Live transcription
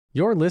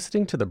You're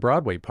listening to the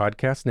Broadway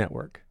Podcast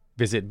Network.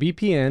 Visit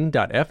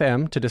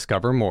bpn.fm to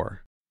discover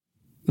more.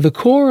 The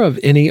core of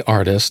any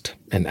artist,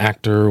 an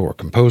actor or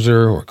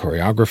composer or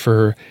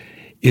choreographer,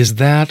 is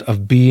that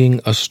of being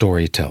a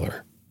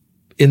storyteller.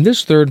 In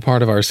this third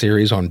part of our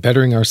series on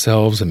bettering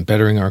ourselves and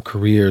bettering our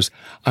careers,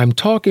 I'm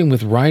talking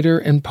with writer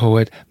and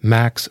poet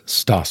Max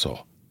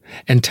Stossel.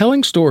 And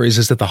telling stories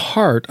is at the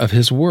heart of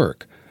his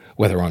work,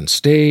 whether on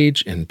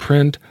stage, in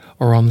print,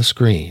 or on the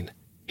screen.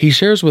 He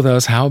shares with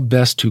us how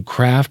best to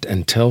craft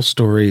and tell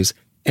stories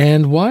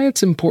and why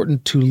it's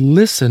important to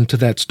listen to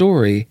that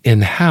story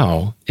in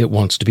how it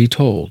wants to be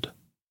told.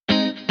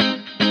 It's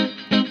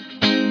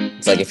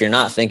like if you're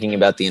not thinking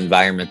about the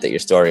environment that your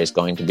story is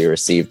going to be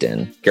received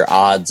in, your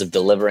odds of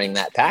delivering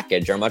that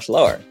package are much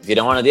lower. If you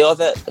don't want to deal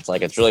with it,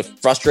 it's really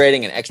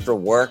frustrating and extra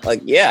work.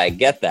 Yeah, I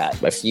get that.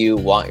 But if you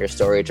want your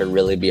story to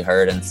really be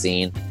heard and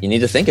seen, you need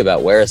to think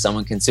about where is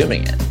someone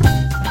consuming it.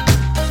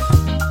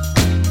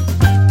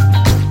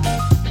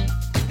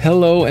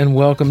 Hello and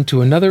welcome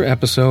to another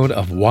episode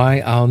of Why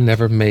I'll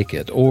Never Make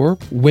It, or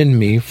Win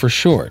Me for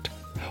short,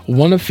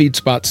 one of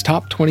FeedSpot's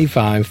top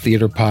 25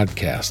 theater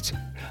podcasts.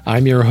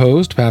 I'm your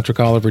host,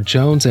 Patrick Oliver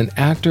Jones, an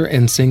actor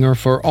and singer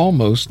for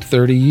almost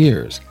 30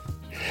 years.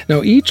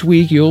 Now, each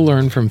week you'll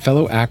learn from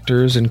fellow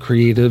actors and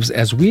creatives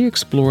as we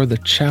explore the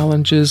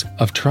challenges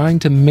of trying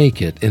to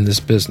make it in this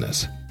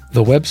business.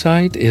 The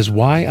website is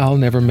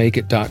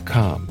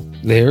whyillnevermakeit.com.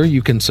 There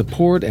you can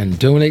support and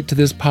donate to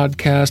this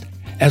podcast,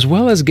 as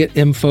well as get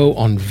info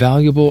on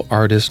valuable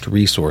artist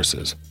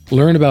resources.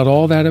 Learn about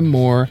all that and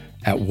more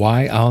at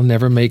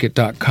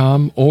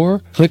whyillnevermakeit.com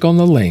or click on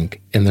the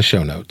link in the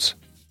show notes.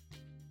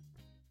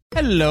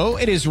 Hello,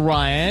 it is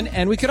Ryan,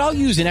 and we could all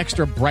use an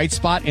extra bright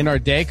spot in our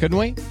day, couldn't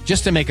we?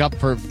 Just to make up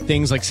for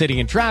things like sitting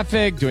in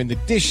traffic, doing the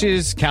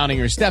dishes, counting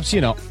your steps,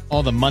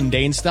 all the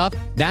mundane stuff.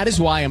 That is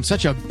why I'm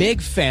such a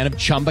big fan of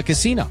Chumba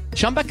Casino.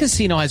 Chumba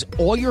Casino has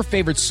all your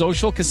favorite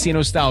social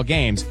casino-style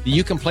games that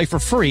you can play for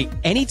free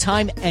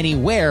anytime,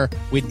 anywhere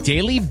with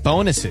daily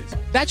bonuses.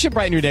 That should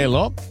brighten your day a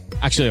little.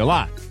 Actually, a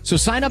lot. So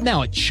sign up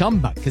now at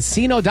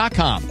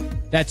ChumbaCasino.com.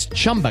 That's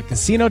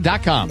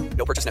ChumbaCasino.com.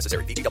 No purchase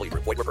necessary. VGW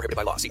Group. Void where prohibited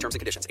by law. See terms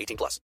and conditions.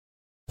 18+.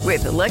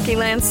 With the Lucky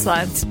Land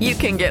Slots, you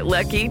can get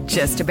lucky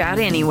just about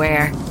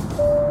anywhere.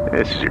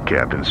 This is your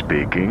captain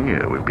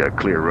speaking. We've got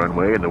clear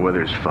runway and the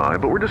weather's fine,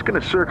 but we're just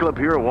going to circle up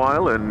here a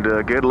while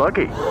and get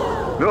lucky.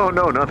 No,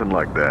 nothing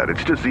like that.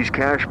 It's just these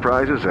cash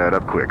prizes add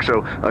up quick.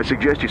 So I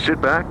suggest you sit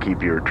back,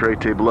 keep your tray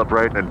table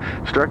upright, and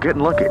start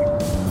getting lucky.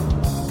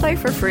 Play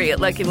for free at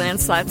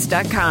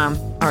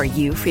LuckyLandSlots.com. Are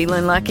you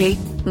feeling lucky?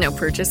 No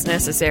purchase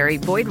necessary.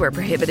 Void where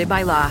prohibited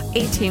by law.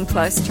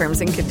 18+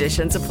 terms and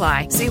conditions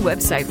apply. See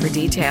website for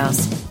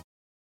details.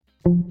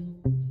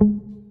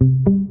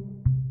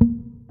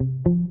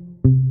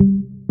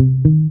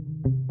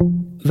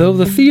 Though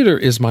the theater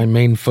is my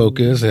main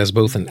focus as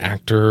both an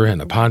actor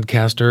and a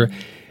podcaster,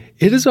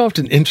 it is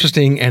often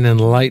interesting and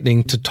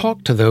enlightening to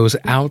talk to those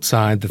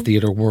outside the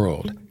theater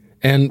world.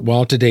 And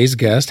while today's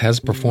guest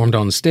has performed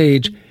on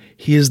stage,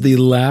 he is the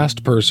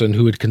last person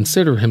who would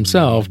consider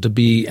himself to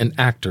be an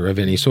actor of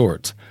any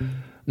sorts.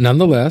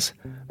 Nonetheless,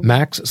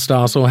 Max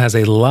Stossel has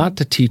a lot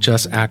to teach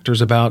us actors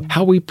about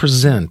how we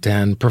present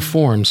and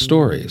perform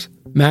stories.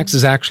 Max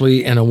is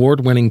actually an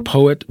award-winning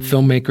poet,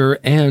 filmmaker,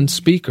 and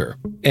speaker,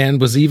 and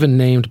was even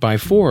named by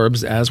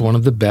Forbes as one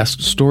of the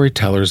best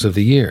storytellers of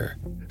the year.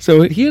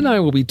 So he and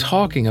I will be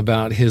talking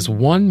about his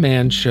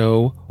one-man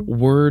show,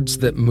 Words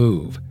That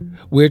Move,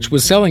 which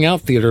was selling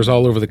out theaters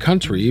all over the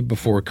country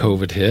before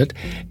COVID hit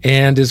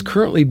and is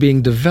currently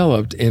being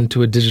developed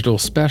into a digital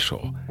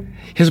special.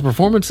 His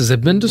performances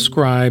have been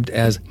described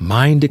as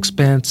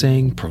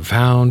mind-expansing,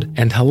 profound,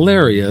 and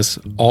hilarious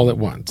all at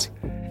once.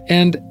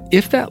 And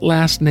if that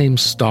last name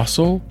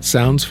Stossel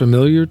sounds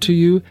familiar to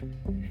you,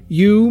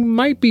 you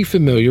might be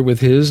familiar with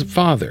his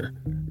father,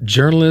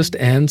 journalist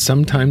and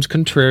sometimes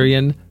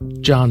contrarian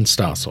John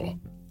Stossel.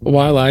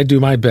 While I do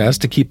my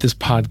best to keep this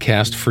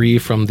podcast free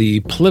from the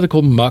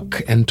political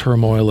muck and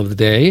turmoil of the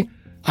day,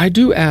 I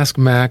do ask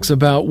Max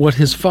about what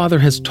his father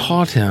has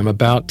taught him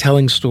about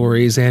telling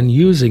stories and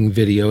using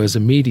video as a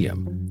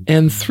medium.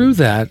 And through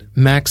that,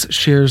 Max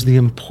shares the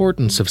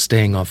importance of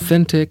staying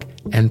authentic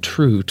and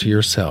true to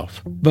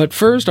yourself. But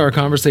first, our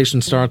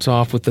conversation starts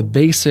off with the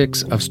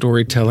basics of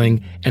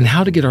storytelling and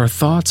how to get our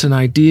thoughts and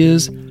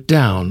ideas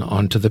down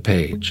onto the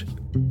page.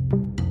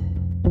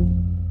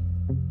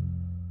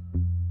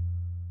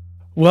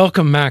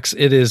 Welcome, Max.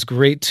 It is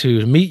great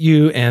to meet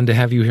you and to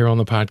have you here on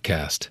the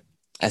podcast.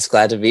 I'm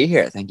glad to be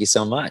here. Thank you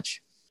so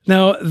much.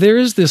 Now, there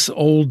is this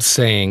old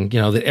saying,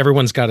 that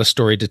everyone's got a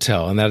story to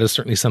tell, and that is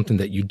certainly something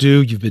that you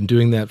do. You've been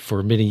doing that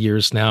for many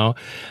years now,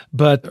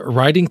 but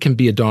writing can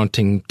be a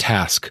daunting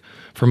task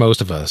for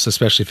most of us,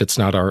 especially if it's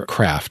not our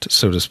craft,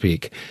 so to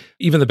speak.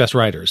 Even the best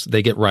writers,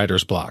 they get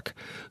writer's block.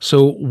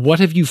 So what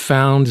have you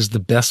found is the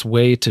best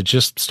way to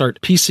just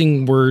start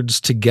piecing words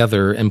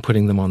together and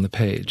putting them on the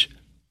page?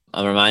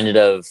 I'm reminded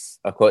of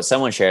a quote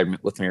someone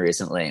shared with me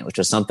recently, which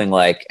was something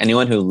like,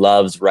 anyone who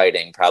loves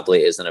writing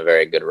probably isn't a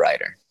very good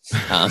writer.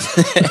 Um,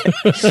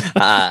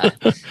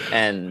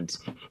 and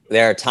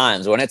there are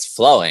times when it's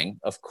flowing.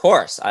 Of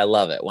course, I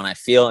love it. When I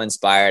feel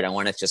inspired and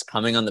when it's just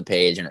coming on the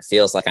page and it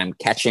feels like I'm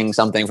catching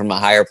something from a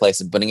higher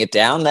place and putting it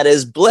down, that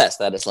is bliss.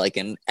 That is like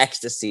an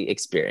ecstasy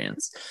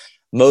experience.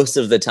 Most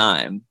of the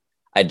time,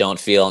 I don't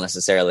feel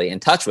necessarily in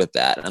touch with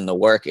that. And the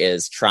work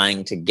is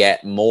trying to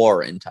get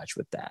more in touch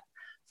with that.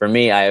 For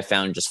me, I have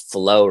found just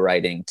flow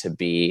writing to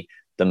be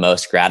the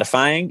most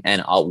gratifying,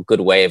 and a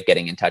good way of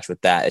getting in touch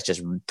with that is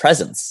just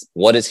presence.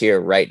 What is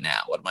here right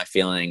now? What am I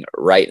feeling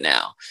right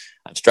now?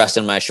 I'm stressed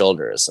in my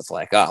shoulders. It's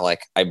like, oh,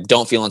 like I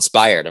don't feel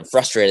inspired. I'm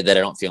frustrated that I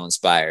don't feel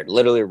inspired.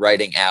 Literally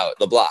writing out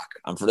the block.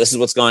 This is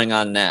what's going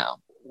on now,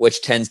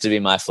 which tends to be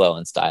my flow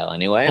and style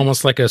anyway.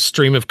 Almost like a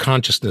stream of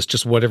consciousness,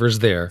 just whatever's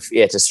there.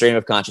 Yeah, it's a stream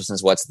of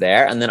consciousness, what's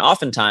there. And then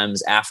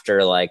oftentimes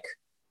after like,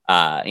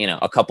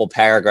 a couple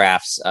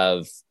paragraphs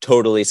of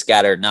totally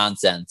scattered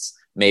nonsense,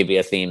 maybe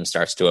a theme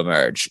starts to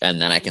emerge,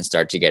 and then I can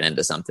start to get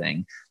into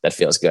something that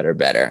feels good or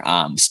better.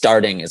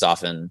 Starting is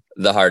often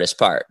the hardest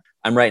part.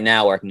 I'm right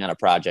now working on a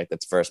project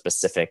that's for a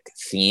specific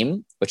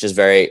theme, which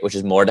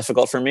is more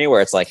difficult for me,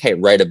 where it's like, hey,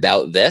 write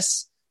about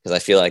this, because I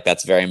feel like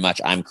that's very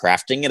much I'm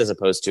crafting it as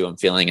opposed to I'm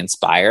feeling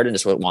inspired and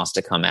just what wants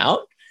to come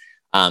out.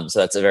 So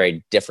that's a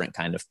very different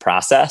kind of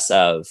process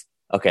of,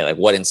 okay, like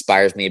what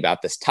inspires me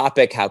about this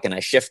topic? How can I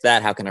shift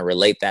that? How can I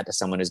relate that to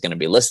someone who's going to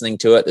be listening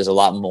to it? There's a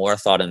lot more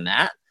thought in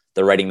that.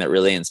 The writing that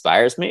really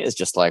inspires me is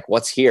just like,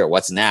 what's here?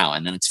 What's now?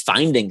 And then it's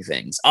finding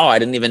things. Oh, I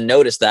didn't even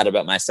notice that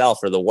about myself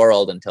or the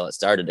world until it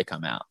started to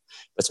come out.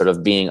 But sort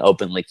of being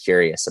openly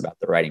curious about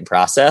the writing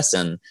process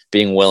and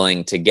being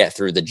willing to get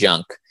through the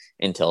junk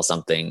until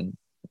something,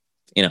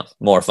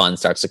 more fun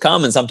starts to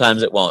come. And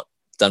sometimes it won't.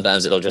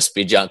 Sometimes it'll just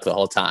be junk the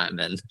whole time,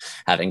 and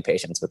having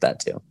patience with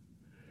that too.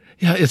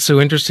 Yeah, it's so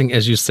interesting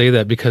as you say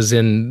that, because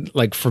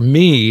for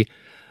me,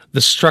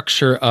 the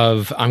structure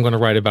of I'm going to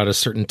write about a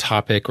certain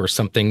topic or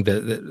something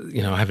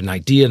that I have an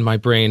idea in my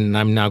brain and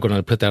I'm now going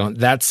to put that on,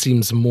 that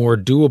seems more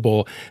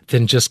doable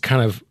than just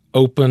kind of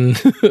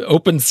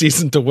open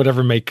season to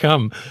whatever may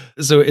come.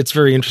 So it's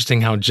very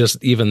interesting how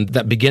just even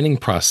that beginning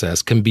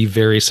process can be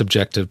very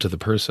subjective to the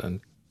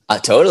person.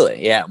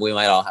 Totally. Yeah. We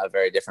might all have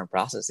very different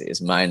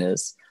processes. Mine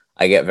is,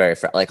 I get very,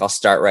 I'll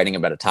start writing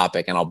about a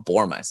topic and I'll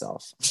bore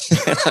myself.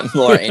 I'm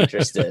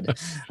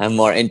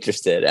more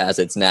interested as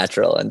it's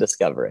natural and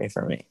discovery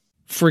for me.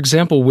 For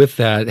example, with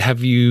that,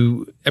 have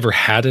you ever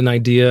had an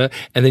idea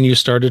and then you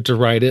started to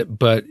write it,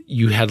 but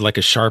you had like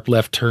a sharp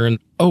left turn?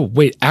 Oh,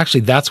 wait,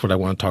 actually, that's what I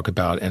want to talk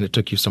about. And it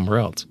took you somewhere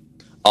else.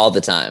 All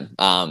the time.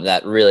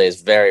 That really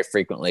is very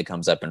frequently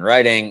comes up in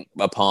writing.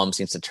 A poem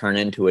seems to turn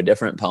into a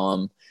different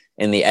poem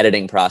in the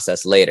editing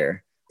process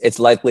later. It's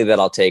likely that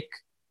I'll take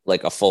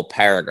like a full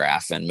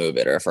paragraph and move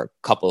it, or for a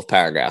couple of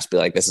paragraphs, be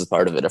like, this is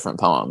part of a different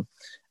poem,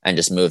 and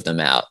just move them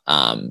out.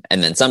 And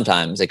then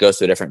sometimes it goes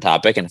to a different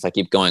topic. And if I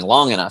keep going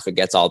long enough, it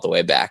gets all the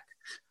way back.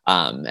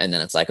 And then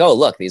it's like, oh,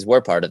 look, these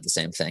were part of the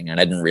same thing, and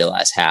I didn't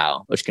realize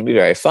how, which can be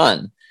very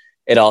fun.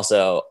 It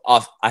also,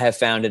 I have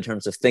found in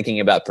terms of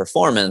thinking about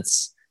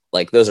performance,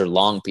 like those are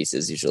long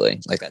pieces usually.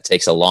 Like that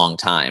takes a long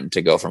time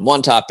to go from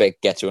one topic,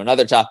 get to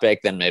another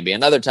topic, then maybe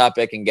another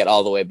topic, and get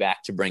all the way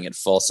back to bring it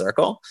full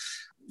circle.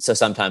 So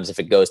sometimes if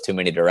it goes too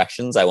many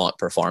directions, I won't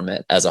perform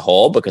it as a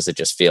whole because it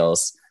just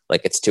feels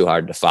like it's too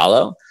hard to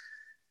follow.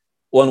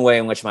 One way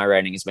in which my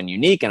writing has been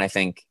unique, and I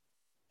think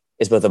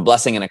is both a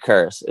blessing and a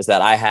curse, is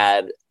that I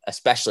had,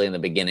 especially in the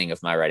beginning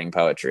of my writing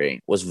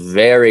poetry, was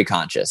very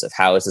conscious of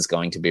how is this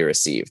going to be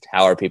received?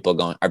 How are people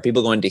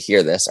going to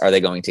hear this? Are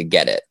they going to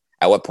get it?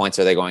 At what points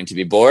are they going to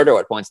be bored, or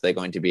what points are they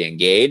going to be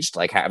engaged?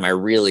 Like, how am I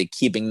really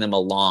keeping them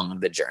along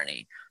the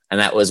journey? And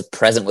that was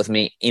present with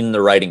me in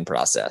the writing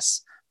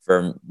process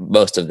for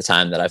most of the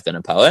time that I've been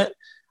a poet.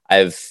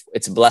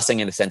 It's a blessing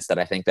in the sense that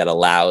I think that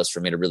allows for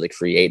me to really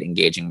create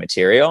engaging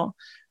material.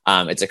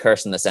 It's a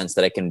curse in the sense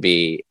that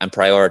I'm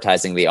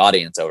prioritizing the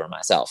audience over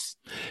myself.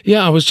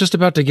 Yeah, I was just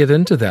about to get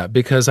into that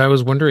because I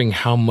was wondering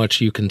how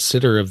much you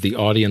consider of the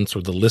audience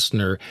or the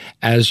listener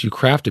as you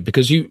craft it,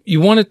 because you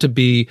want it to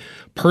be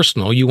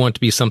personal. You want it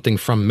to be something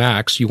from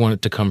Max. You want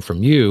it to come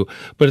from you.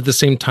 But at the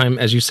same time,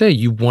 as you say,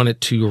 you want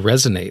it to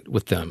resonate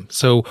with them.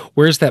 So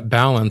where's that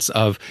balance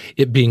of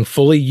it being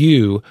fully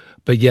you,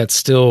 but yet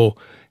still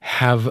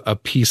have a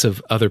piece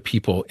of other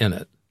people in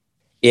it?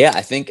 Yeah,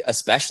 I think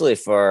especially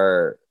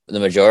for the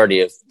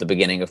majority of the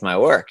beginning of my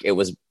work, it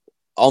was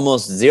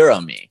almost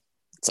zero me.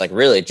 It's like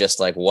really just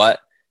like, what,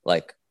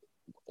 like,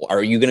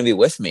 are you going to be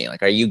with me?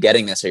 Like, are you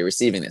getting this? Are you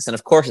receiving this? And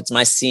of course it's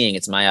my seeing,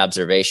 it's my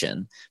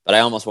observation, but I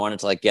almost wanted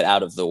to like get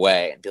out of the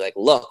way and be like,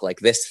 look, like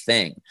this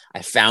thing,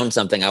 I found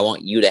something. I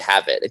want you to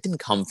have it. It didn't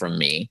come from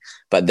me,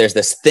 but there's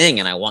this thing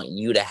and I want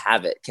you to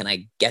have it. Can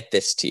I get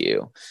this to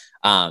you?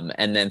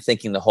 And then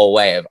thinking the whole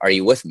way of, are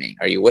you with me?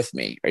 Are you with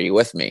me? Are you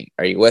with me?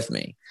 Are you with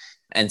me?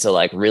 And so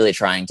like really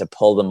trying to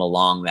pull them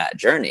along that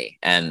journey.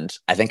 And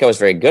I think I was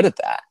very good at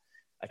that.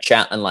 A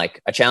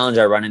challenge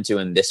I run into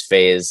in this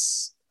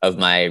phase of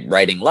my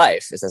writing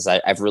life is as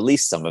I've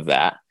released some of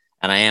that.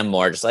 And I am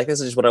more just like, this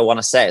is just what I want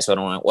to say.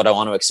 So what I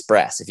want to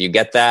express. If you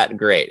get that,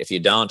 great. If you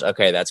don't,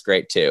 okay, that's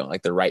great too.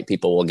 Like the right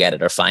people will get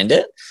it or find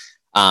it.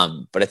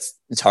 But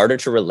it's harder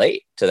to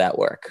relate to that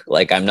work.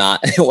 Like I'm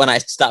not, when I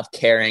stop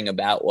caring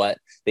about what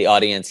the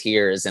audience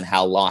hears and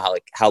how long,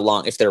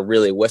 if they're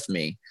really with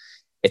me,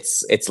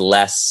 it's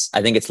less,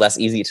 I think it's less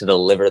easy to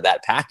deliver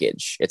that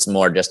package. It's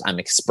more just I'm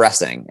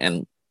expressing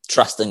and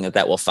trusting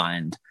that will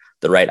find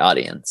the right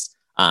audience.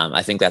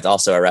 I think that's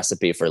also a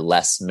recipe for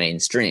less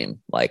mainstream.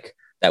 Like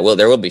there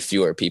will be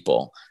fewer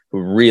people who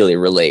really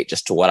relate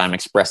just to what I'm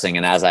expressing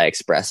and as I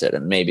express it.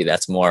 And maybe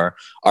that's more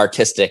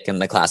artistic in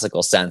the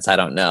classical sense. I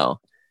don't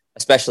know,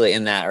 especially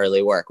in that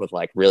early work with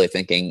like really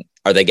thinking,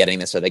 are they getting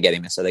this? Are they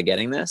getting this? Are they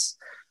getting this?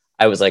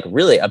 I was like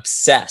really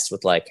obsessed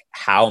with like,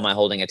 how am I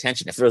holding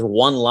attention? If there was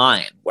one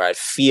line where I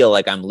feel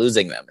like I'm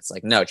losing them, it's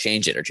like, no,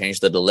 change it or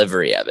change the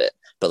delivery of it.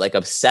 But like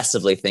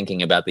obsessively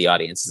thinking about the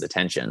audience's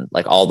attention,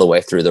 like all the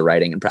way through the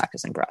writing and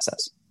practicing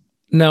process.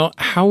 Now,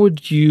 how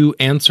would you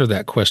answer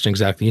that question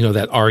exactly?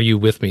 That are you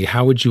with me?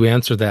 How would you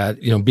answer that,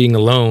 being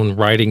alone,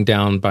 writing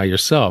down by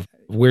yourself?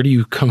 Where do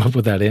you come up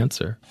with that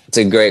answer? It's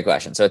a great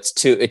question. So it's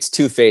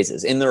two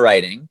phases. In the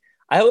writing,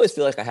 I always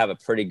feel like I have a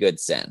pretty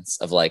good sense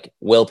of like,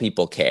 will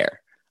people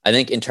care? I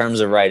think in terms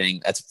of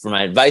writing, that's for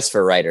my advice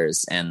for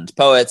writers and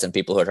poets and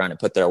people who are trying to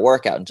put their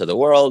work out into the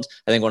world.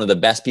 I think one of the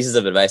best pieces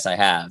of advice I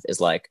have is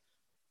like,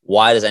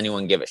 why does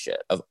anyone give a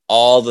shit? Of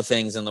all the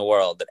things in the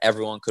world that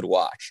everyone could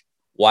watch,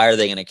 why are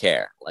they going to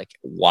care? Like,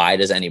 why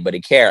does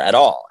anybody care at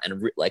all?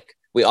 And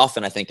we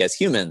often, I think, as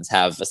humans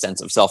have a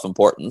sense of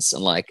self-importance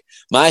and like,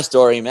 my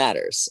story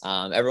matters.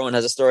 Everyone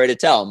has a story to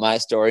tell. My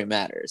story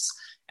matters.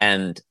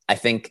 And I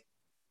think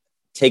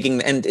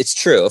and it's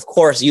true, of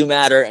course, you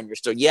matter and your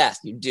story. Yes,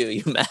 you do.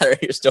 You matter.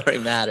 Your story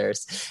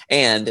matters.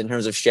 And in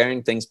terms of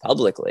sharing things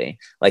publicly,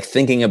 like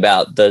thinking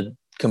about the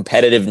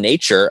competitive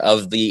nature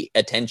of the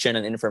attention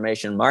and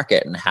information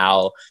market and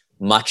how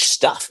much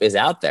stuff is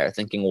out there,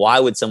 thinking, why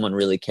would someone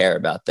really care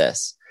about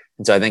this?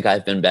 And so I think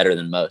I've been better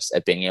than most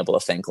at being able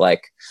to think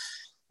like,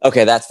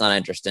 okay, that's not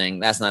interesting.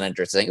 That's not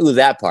interesting. Ooh,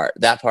 that part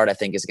I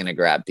think is going to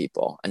grab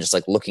people, and just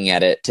like looking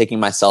at it, taking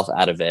myself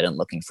out of it and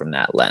looking from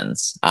that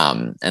lens.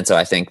 And so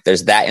I think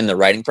there's that in the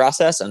writing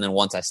process. And then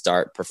once I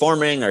start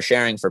performing or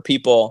sharing for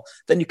people,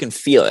 then you can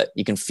feel it.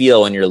 You can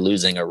feel when you're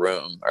losing a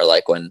room or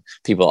like when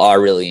people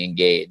are really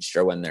engaged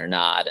or when they're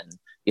not. And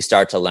you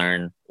start to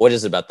learn what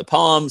is it about the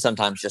poem,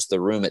 sometimes just the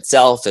room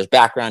itself. There's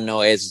background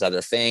noise, there's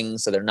other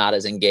things. So they're not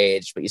as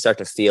engaged, but you start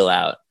to feel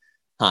out,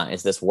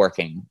 is this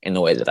working in the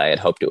way that I had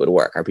hoped it would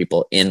work? Are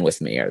people in with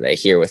me? Are they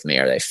here with me?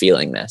 Are they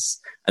feeling this?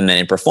 And then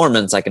in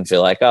performance, I can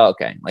feel like, oh,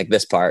 okay, like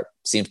this part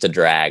seems to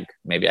drag.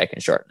 Maybe I can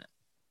shorten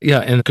it. Yeah,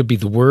 and it could be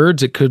the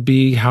words. It could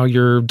be how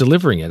you're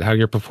delivering it, how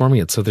you're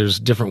performing it. So there's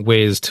different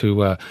ways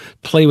to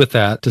play with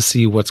that to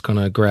see what's going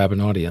to grab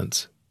an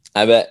audience.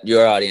 I bet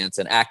your audience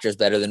and actors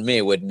better than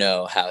me would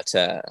know how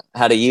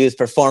to use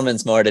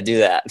performance more to do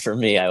that. For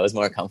me, I was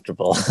more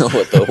comfortable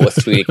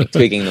with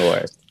tweaking the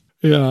words.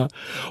 Yeah.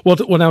 Well,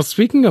 now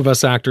speaking of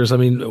us actors, I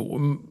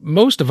mean,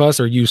 most of us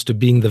are used to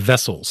being the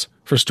vessels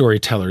for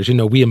storytellers.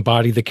 We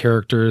embody the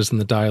characters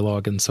and the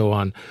dialogue and so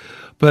on.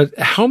 But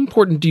how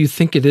important do you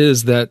think it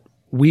is that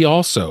we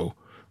also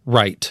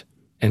write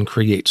and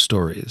create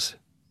stories?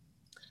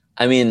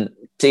 I mean,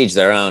 to each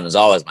their own is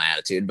always my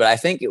attitude, but I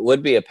think it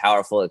would be a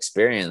powerful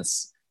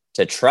experience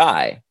to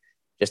try,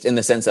 just in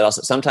the sense that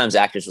also sometimes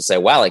actors will say,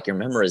 wow, like your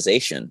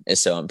memorization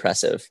is so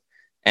impressive.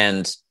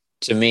 And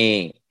to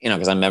me,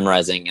 because I'm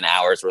memorizing an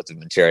hour's worth of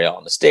material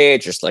on the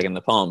stage, just like in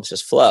the poems,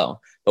 just flow.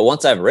 But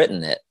once I've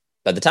written it,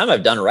 by the time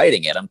I'm done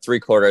writing it, I'm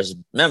 3/4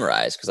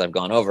 memorized because I've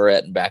gone over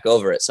it and back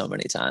over it so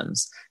many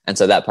times. And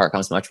so that part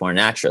comes much more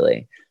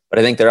naturally. But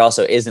I think there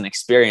also is an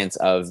experience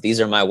of, these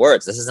are my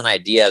words. This is an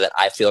idea that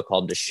I feel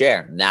called to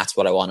share. And that's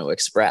what I want to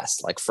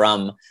express, like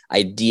from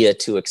idea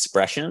to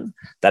expression,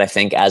 that I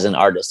think as an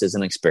artist is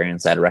an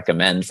experience I'd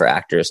recommend for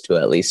actors to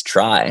at least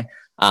try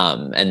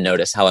and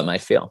notice how it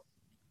might feel.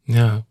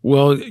 Yeah.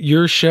 Well,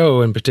 your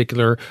show in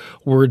particular,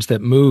 Words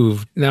That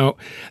Move. Now,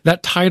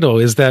 that title,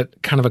 is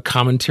that kind of a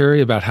commentary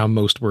about how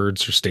most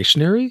words are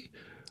stationary?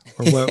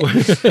 Or what?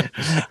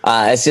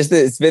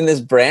 It's been this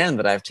brand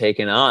that I've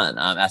taken on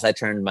as I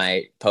turned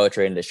my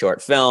poetry into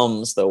short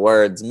films, the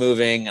words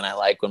moving, and I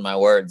like when my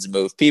words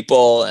move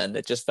people, and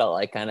it just felt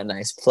like kind of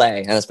nice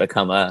play. And it's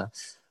become a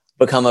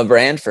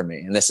brand for me.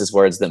 And this is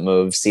Words That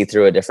Move, see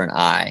through a different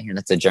eye. And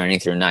it's a journey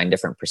through 9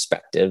 different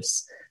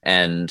perspectives.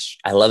 And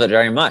I love it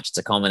very much. It's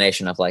a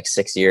culmination of like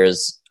 6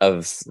 years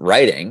of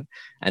writing.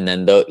 And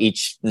then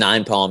each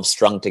 9 poems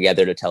strung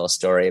together to tell a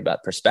story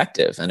about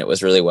perspective. And it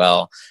was really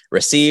well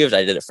received.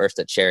 I did it first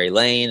at Cherry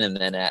Lane and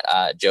then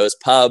at Joe's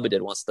Pub. I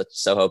did once at the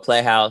Soho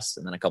Playhouse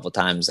and then a couple of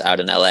times out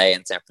in LA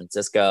and San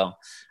Francisco.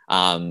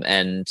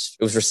 And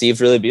it was received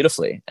really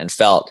beautifully and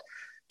felt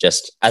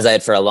just as I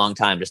had for a long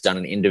time just done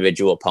an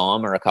individual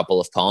poem or a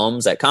couple of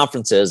poems at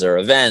conferences or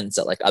events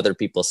at like other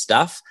people's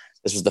stuff.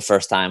 This was the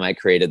first time I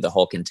created the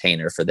whole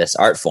container for this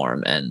art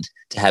form, and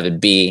to have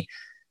it be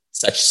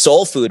such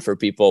soul food for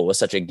people was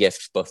such a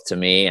gift both to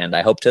me and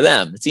I hope to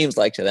them. It seems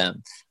like to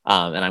them.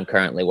 And I'm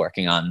currently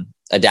working on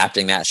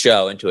adapting that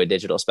show into a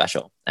digital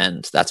special.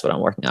 And that's what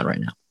I'm working on right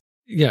now.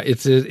 Yeah,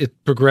 it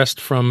progressed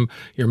from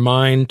your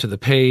mind to the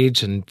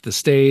page and the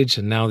stage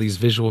and now these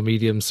visual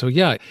mediums. So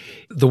yeah,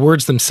 the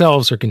words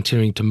themselves are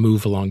continuing to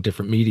move along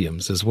different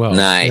mediums as well.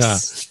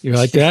 Nice. Yeah. You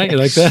like that? You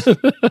like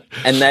that?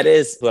 And that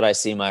is what I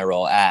see my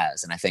role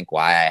as. And I think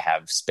why I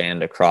have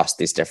spanned across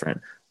these different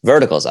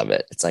verticals of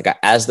it. It's like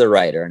as the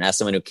writer and as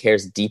someone who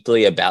cares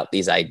deeply about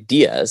these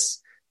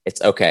ideas,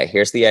 it's okay,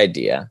 here's the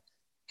idea.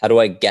 How do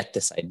I get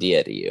this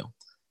idea to you?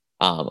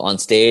 On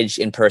stage,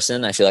 in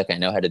person, I feel like I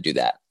know how to do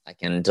that. I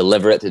can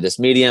deliver it through this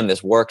medium.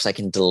 This works. I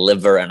can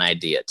deliver an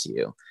idea to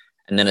you.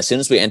 And then as soon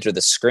as we enter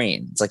the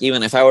screen, it's like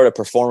even if I were to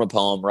perform a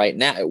poem right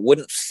now, it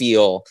wouldn't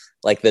feel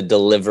like the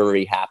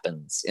delivery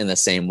happens in the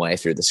same way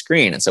through the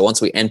screen. And so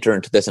once we enter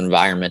into this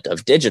environment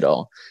of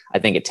digital, I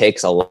think it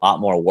takes a lot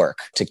more work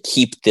to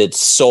keep the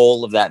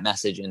soul of that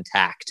message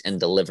intact and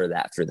deliver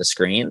that through the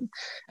screen.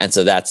 And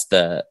so that's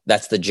the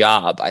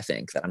job, I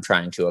think, that I'm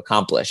trying to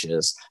accomplish.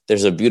 Is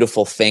there's a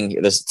beautiful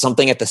thing. There's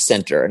something at the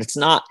center, and it's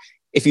not,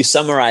 if you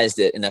summarized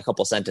it in a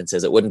couple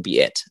sentences, it wouldn't be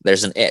it.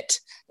 There's an it.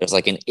 There's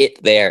like an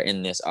it there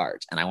in this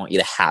art, and I want you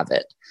to have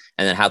it.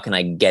 And then how can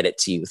I get it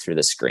to you through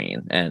the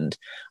screen? And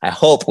I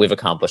hope we've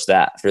accomplished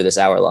that through this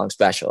hour-long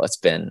special. It's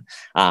been,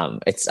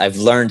 I've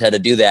learned how to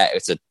do that.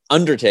 It's an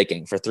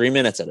undertaking for 3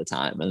 minutes at a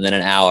time, and then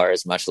an hour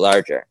is much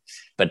larger.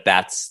 But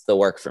that's the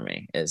work for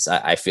me. Is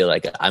I feel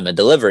like I'm a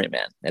delivery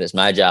man. It is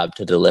my job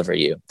to deliver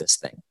you this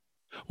thing.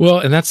 Well,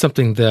 and that's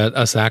something that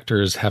us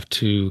actors have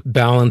to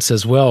balance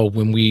as well.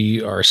 When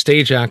we are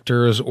stage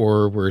actors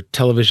or we're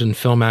television,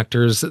 film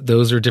actors,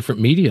 those are different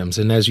mediums.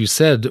 And as you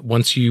said,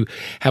 once you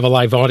have a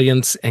live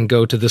audience and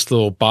go to this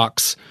little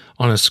box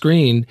on a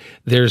screen,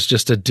 there's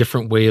just a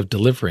different way of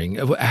delivering.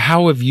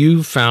 How have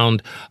you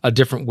found a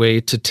different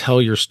way to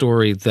tell your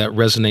story that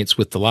resonates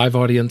with the live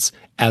audience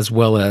as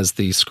well as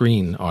the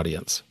screen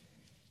audience?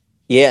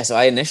 Yeah, so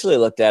I initially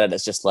looked at it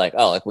as just like,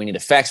 oh, like we need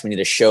effects, we need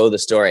to show the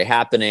story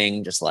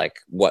happening, just like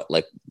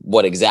what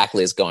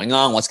exactly is going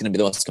on, what's going to be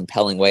the most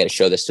compelling way to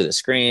show this to the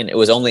screen. It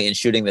was only in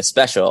shooting this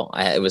special,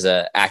 it was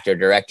an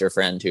actor-director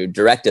friend who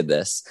directed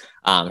this.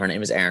 Her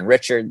name is Erin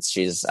Richards.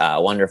 She's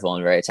wonderful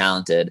and very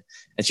talented.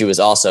 And she was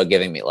also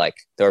giving me, like,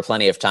 there were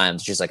plenty of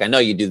times she's like, I know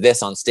you do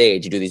this on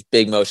stage, you do these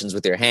big motions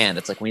with your hand.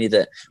 It's like, we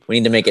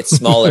need to make it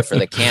smaller for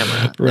the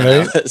camera.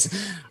 Right.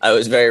 I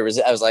was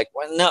like,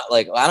 well, no,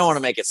 like, I don't want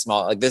to make it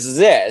small. Like, this is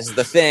it. This is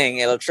the thing.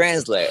 It'll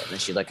translate.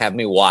 And she'd like have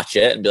me watch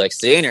it and be like,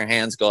 see, and your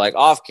hands go like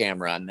off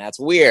camera. And that's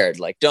weird.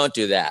 Like, don't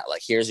do that.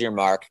 Like, here's your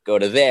mark, go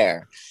to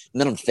there. And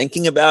then I'm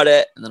thinking about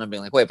it. And then I'm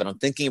being like, wait, but I'm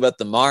thinking about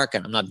the mark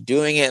and I'm not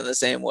doing it in the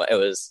same way. It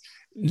was,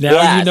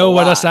 now you know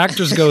what us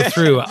actors go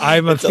through.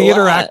 I'm a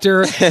theater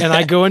actor, and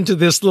I go into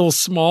this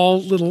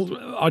small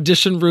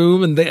audition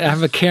room, and they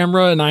have a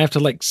camera, and I have to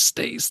like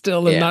stay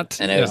still and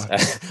not. And it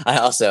was, I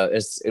also,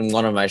 it's in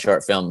one of my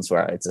short films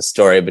where it's a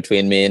story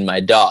between me and my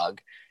dog,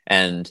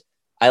 and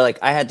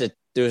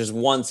there was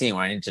one scene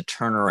where I needed to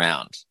turn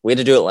around. We had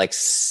to do it like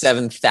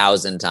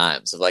 7,000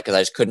 times because I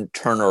just couldn't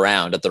turn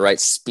around at the right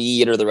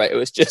speed or it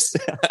was just,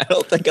 I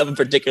don't think I'm a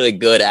particularly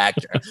good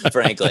actor,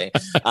 frankly.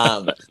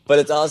 But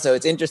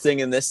it's interesting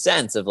in this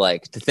sense of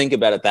like, to think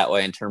about it that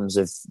way in terms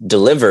of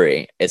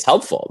delivery is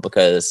helpful,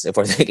 because if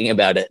we're thinking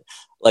about it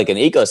like an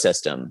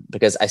ecosystem,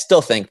 because I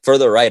still think for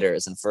the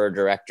writers and for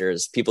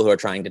directors, people who are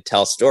trying to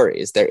tell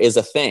stories, there is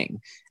a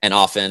thing. And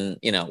often,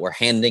 we're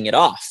handing it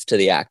off to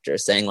the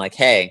actors saying like,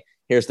 hey,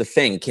 here's the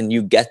thing. Can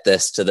you get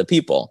this to the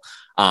people?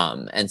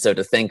 And so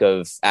to think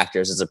of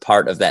actors as a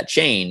part of that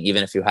chain,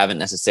 even if you haven't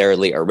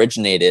necessarily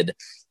originated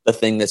the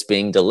thing that's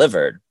being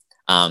delivered,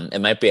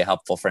 it might be a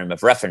helpful frame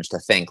of reference to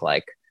think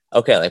like,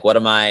 okay, like what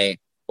am I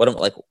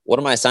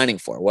signing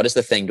for? What is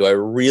the thing? Do I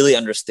really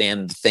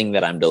understand the thing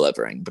that I'm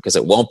delivering? Because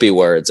it won't be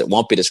words, it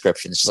won't be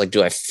descriptions. It's just like,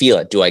 do I feel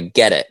it? Do I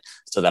get it?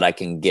 So that I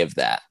can give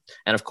that.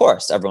 And of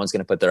course, everyone's going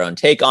to put their own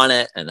take on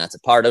it. And that's a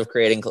part of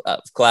creating,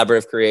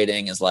 collaborative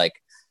creating is like,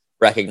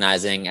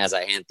 recognizing as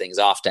I hand things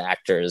off to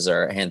actors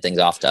or hand things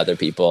off to other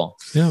people.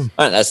 Yeah.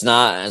 That's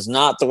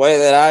not the way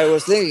that I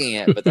was thinking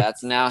it, but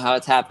that's now how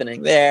it's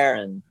happening there.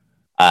 And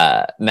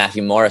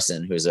Matthew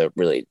Morrison, who's a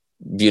really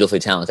beautifully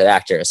talented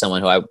actor, is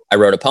someone who I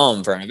wrote a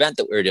poem for an event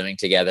that we were doing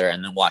together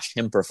and then watched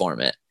him perform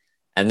it.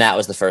 And that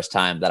was the first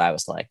time that I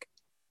was like,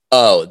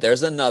 oh,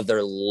 there's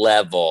another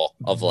level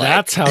of like,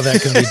 that's how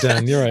that can be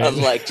done. You're right. Of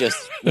like just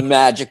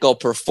magical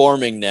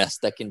performingness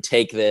that can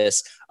take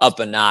this up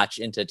a notch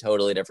into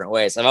totally different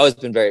ways. I've always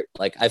been very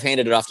like, I've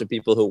handed it off to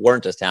people who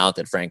weren't as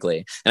talented,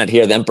 frankly, and I'd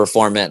hear them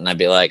perform it and I'd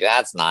be like,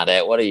 that's not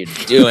it. What are you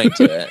doing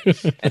to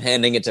it? And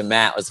handing it to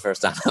Matt was the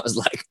first time I was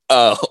like,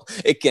 oh,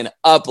 it can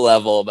up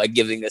level by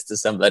giving this to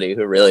somebody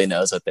who really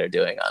knows what they're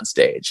doing on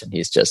stage. And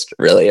he's just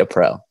really a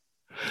pro.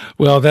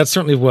 Well, that's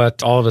certainly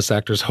what all of us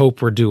actors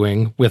hope we're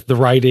doing with the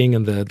writing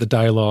and the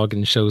dialogue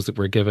and shows that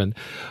we're given.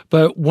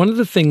 But one of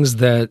the things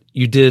that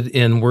you did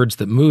in Words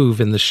That Move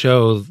in the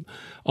show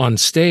on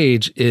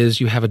stage is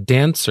you have a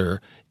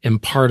dancer in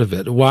part of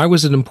it. Why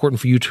was it important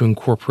for you to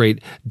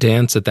incorporate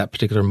dance at that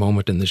particular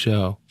moment in the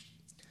show?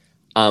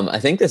 I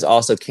think this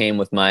also came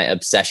with my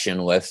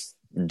obsession with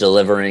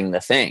delivering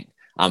the thing.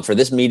 For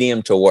this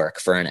medium to work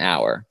for an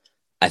hour,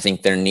 I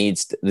think there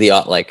needs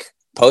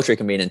poetry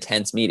can be an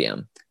intense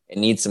medium. It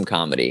needs some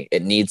comedy.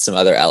 It needs some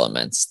other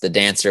elements. The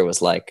dancer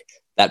was like,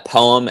 that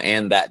poem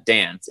and that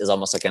dance is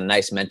almost like a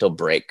nice mental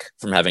break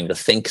from having to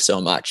think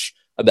so much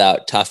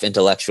about tough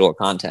intellectual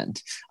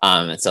content.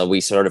 And so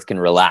we sort of can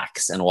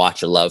relax and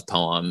watch a love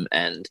poem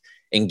and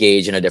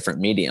engage in a different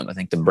medium. I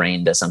think the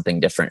brain does something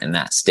different in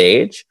that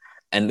stage.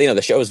 And,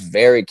 the show is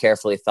very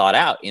carefully thought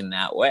out in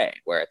that way,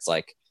 where it's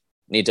like,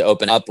 need to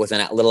open up with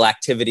a little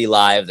activity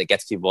live that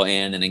gets people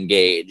in and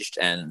engaged.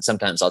 And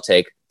sometimes I'll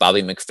take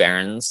Bobby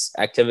McFerrin's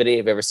activity.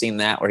 Have you ever seen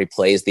that, where he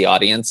plays the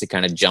audience? He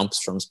kind of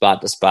jumps from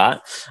spot to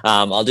spot.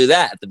 I'll do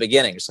that at the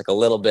beginning, just like a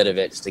little bit of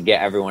it, just to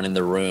get everyone in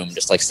the room,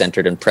 just like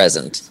centered and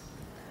present.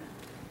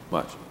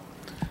 Watch.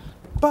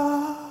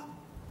 Ba,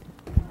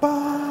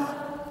 ba.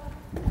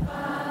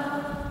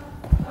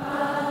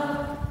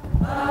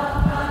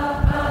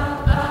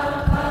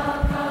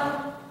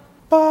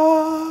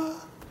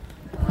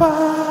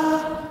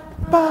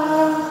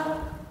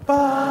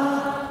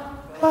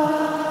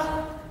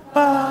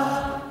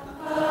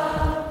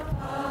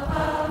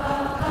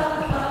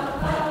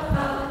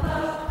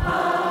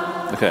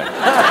 Okay.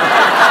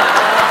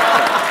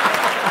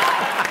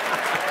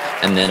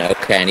 And then,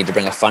 I need to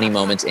bring a funny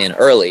moment in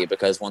early,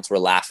 because once we're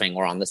laughing,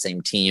 we're on the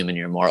same team and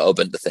you're more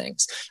open to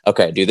things.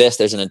 Okay, do this.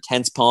 There's an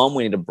intense poem.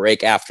 We need to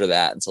break after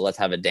that. And so let's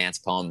have a dance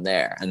poem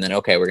there. And then,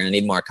 we're going to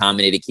need more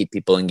comedy to keep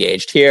people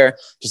engaged here.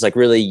 Just like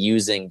really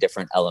using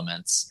different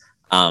elements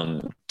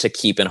to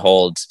keep and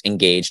hold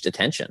engaged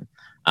attention.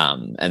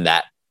 And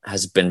that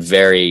has been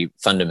very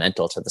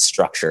fundamental to the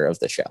structure of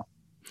the show.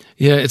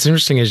 Yeah, it's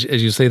interesting as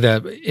you say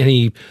that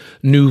any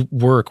new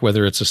work,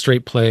 whether it's a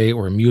straight play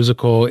or a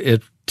musical,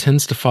 it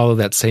tends to follow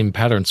that same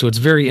pattern. So it's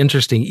very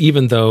interesting,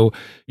 even though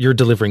you're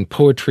delivering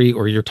poetry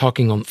or you're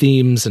talking on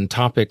themes and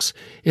topics,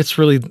 it's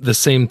really the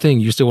same thing.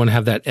 You still want to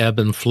have that ebb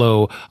and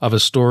flow of a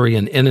story,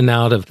 and in and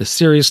out of the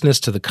seriousness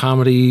to the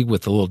comedy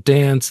with a little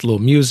dance, a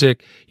little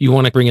music. You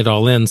want to bring it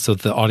all in so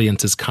that the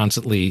audience is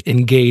constantly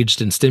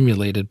engaged and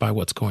stimulated by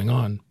what's going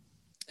on.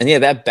 And yeah,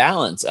 that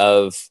balance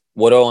of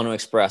what do I want to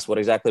express? What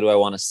exactly do I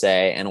want to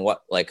say? And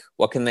what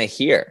can they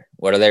hear?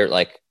 What are they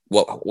like?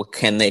 What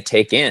can they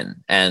take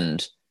in?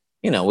 And,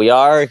 we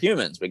are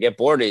humans. We get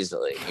bored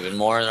easily, even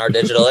more in our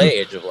digital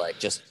age of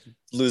just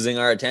losing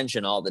our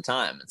attention all the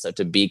time. And so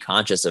to be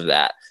conscious of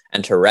that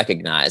and to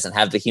recognize and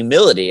have the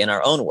humility in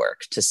our own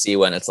work to see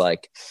when it's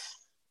like,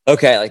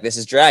 okay, this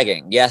is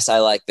dragging. Yes, I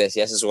like this.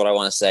 Yes, this is what I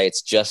want to say.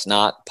 It's just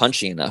not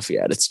punchy enough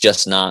yet. It's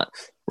just not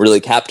really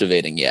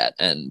captivating yet,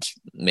 and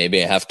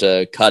maybe I have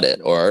to cut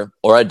it, or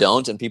I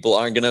don't, and people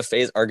are gonna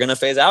phase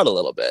out a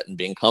little bit, and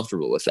being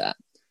comfortable with that.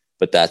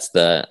 But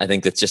I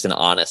think that's just an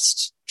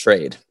honest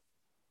trade.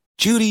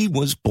 Judy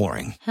was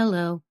boring.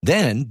 Hello.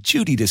 Then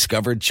Judy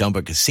discovered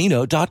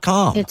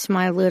ChumbaCasino.com. It's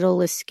my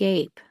little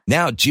escape.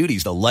 Now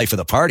Judy's the life of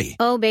the party.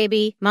 Oh,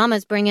 baby,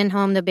 mama's bringing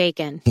home the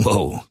bacon.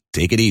 Whoa,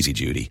 take it easy,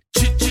 Judy.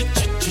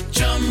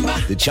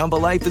 The Chumba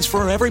life is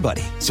for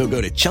everybody. So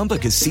go to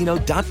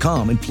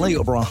ChumbaCasino.com and play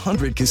over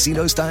 100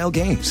 casino-style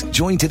games.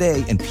 Join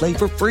today and play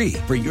for free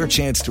for your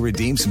chance to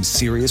redeem some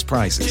serious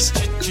prizes.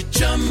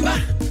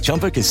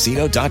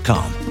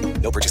 ChumbaCasino.com.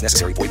 No purchase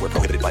necessary. Void where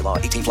prohibited by law.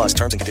 18+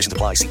 terms and conditions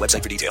apply. See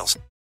website for details.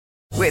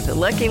 With the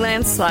Lucky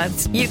Land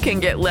Slots, you can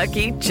get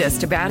lucky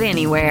just about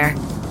anywhere.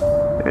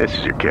 This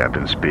is your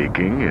captain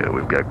speaking.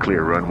 We've got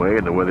clear runway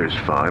and the weather's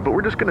fine, but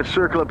we're just going to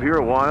circle up here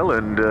a while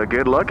and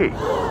get lucky.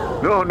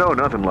 No,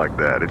 nothing like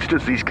that. It's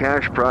just these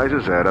cash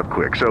prizes add up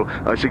quick. So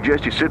I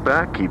suggest you sit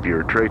back, keep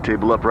your tray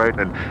table upright,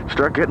 and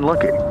start getting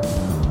lucky.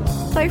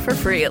 Play for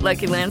free at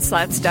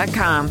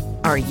LuckyLandSlots.com.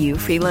 Are you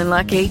feeling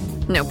lucky?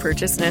 No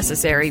purchase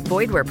necessary.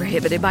 Void where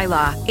prohibited by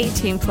law.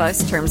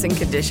 18+ terms and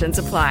conditions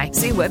apply.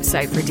 See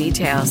website for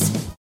details.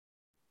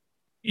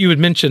 You had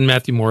mentioned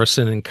Matthew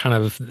Morrison and kind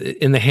of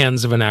in the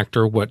hands of an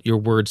actor what your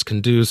words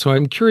can do. So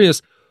I'm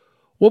curious,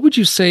 what would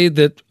you say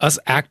that us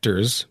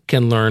actors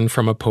can learn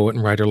from a poet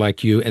and writer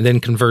like you? And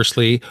then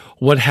conversely,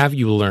 what have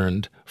you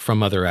learned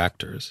from other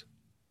actors?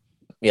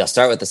 Yeah, I'll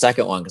start with the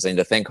second one because I need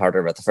to think harder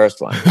about the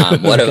first one.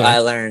 What have I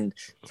learned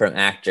from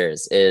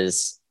actors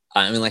is,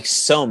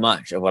 so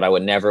much of what I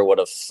would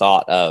have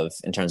thought of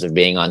in terms of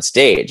being on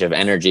stage, of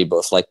energy,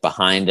 both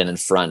behind and in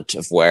front,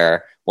 of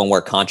where when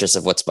we're conscious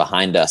of what's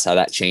behind us, how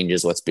that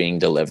changes what's being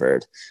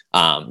delivered.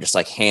 Just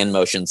hand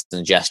motions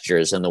and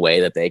gestures and the way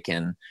that they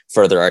can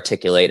further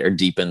articulate or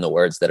deepen the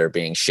words that are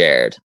being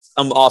shared.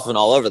 I'm often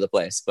all over the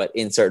place, but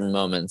in certain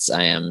moments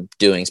I am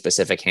doing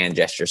specific hand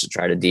gestures to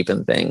try to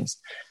deepen things.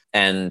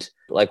 And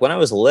when I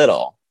was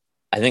little,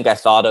 I think I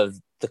thought of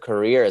the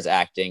career as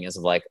acting as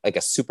like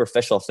a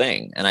superficial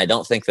thing. And I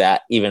don't think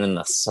that even in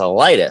the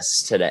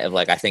slightest today,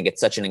 I think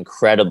it's such an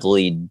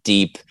incredibly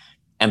deep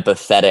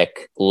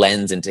empathetic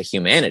lens into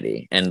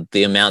humanity and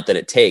the amount that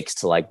it takes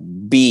to like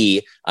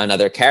be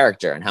another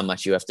character and how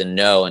much you have to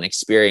know and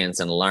experience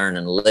and learn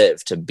and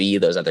live to be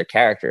those other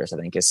characters, I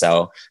think is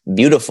so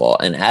beautiful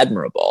and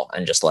admirable.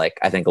 And just like,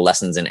 I think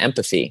lessons in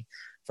empathy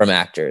from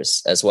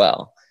actors as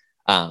well.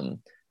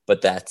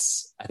 But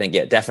that's, I think,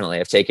 yeah, definitely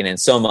I've taken in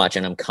so much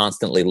and I'm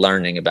constantly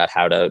learning about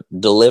how to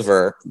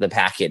deliver the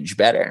package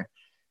better.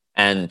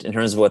 And in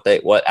terms of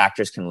what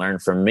actors can learn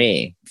from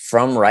me,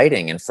 from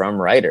writing and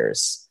from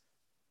writers,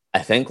 I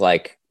think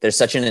like there's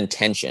such an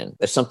intention.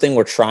 There's something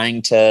we're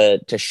trying to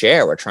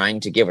share. We're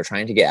trying to give. We're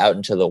trying to get out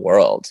into the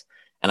world.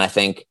 And I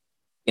think,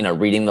 you know,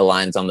 reading the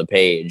lines on the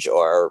page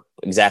or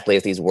exactly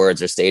if these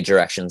words or stage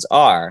directions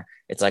are,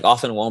 it's like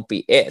often won't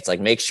be it. It's like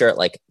make sure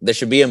like there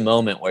should be a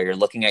moment where you're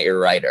looking at your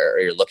writer or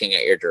you're looking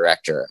at your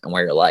director and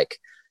where you're like,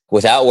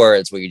 without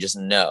words, where you just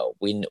know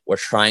we're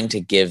trying to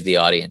give the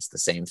audience the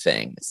same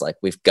thing. It's like,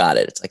 we've got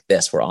it. It's like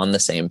this, we're on the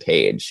same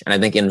page. And I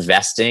think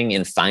investing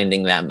in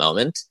finding that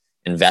moment,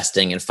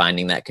 investing in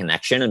finding that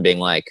connection and being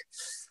like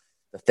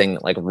the thing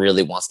that like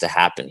really wants to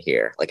happen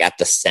here, like at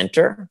the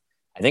center,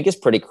 I think is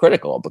pretty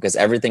critical because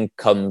everything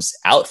comes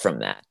out from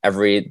that.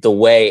 The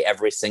way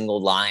every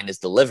single line is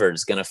delivered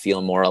is going to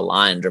feel more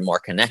aligned or more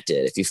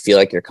connected if you feel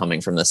like you're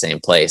coming from the same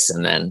place.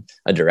 And then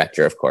a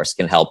director, of course,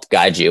 can help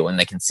guide you when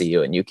they can see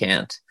you and you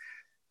can't.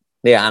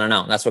 Yeah, I don't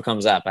know. That's what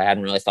comes up. I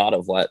hadn't really thought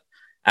of what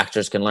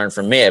actors can learn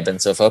from me. I've been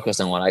so focused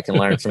on what I can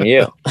learn from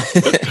you.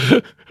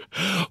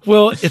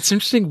 Well, it's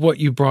interesting what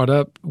you brought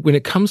up. When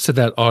it comes to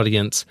that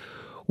audience,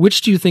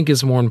 which do you think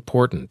is more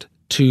important?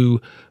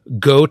 To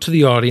go to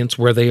the audience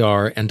where they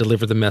are and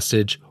deliver the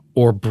message,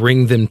 or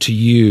bring them to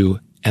you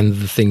and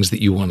the things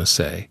that you want to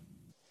say?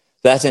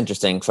 That's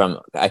interesting.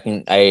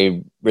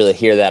 I really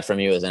hear that from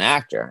you as an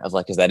actor of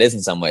like, because that is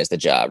in some ways the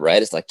job,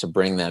 right? It's like to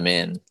bring them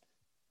in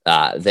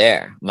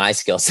there. My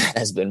skill set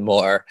has been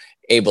more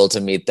able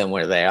to meet them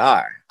where they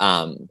are.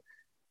 And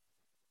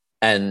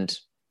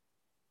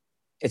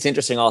it's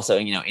interesting also,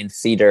 you know, in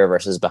theater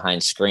versus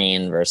behind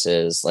screen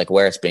versus like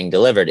where it's being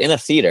delivered. In a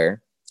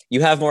theater, you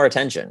have more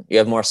attention. You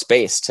have more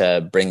space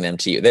to bring them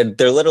to you.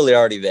 They're literally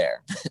already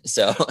there.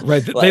 So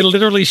right, like, they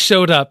literally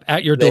showed up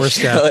at your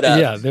doorstep.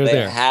 Yeah, they're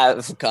there. They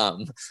have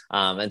come,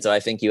 and so I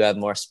think you have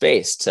more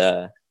space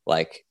to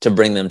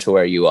bring them to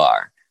where you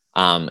are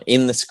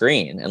in the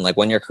screen. And like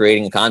when you're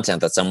creating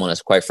content that someone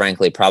is quite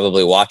frankly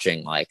probably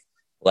watching like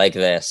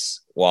this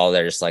while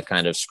they're just like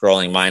kind of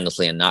scrolling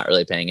mindlessly and not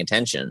really paying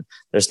attention,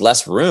 there's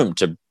less room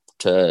to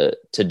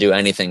do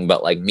anything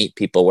but like meet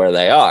people where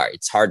they are.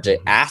 It's hard to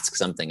ask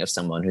something of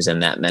someone who's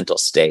in that mental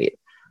state.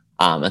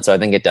 And so I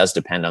think it does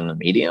depend on the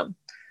medium,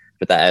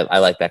 but I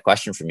like that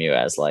question from you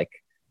as like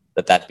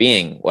that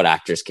being what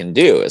actors can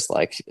do is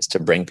to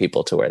bring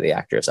people to where the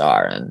actors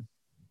are. And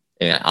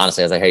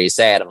honestly, as I hear you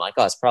say it, I'm like,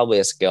 oh, it's probably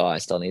a skill I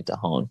still need to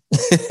hone.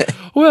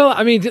 Well,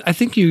 I mean, I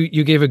think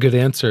you gave a good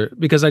answer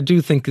because I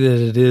do think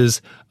that it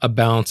is a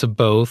balance of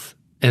both.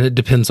 And it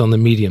depends on the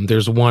medium.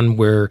 There's one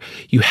where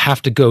you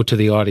have to go to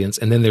the audience,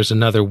 and then there's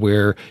another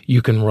where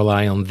you can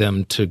rely on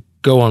them to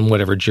go on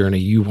whatever journey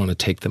you want to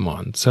take them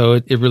on. So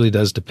it really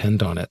does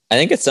depend on it. I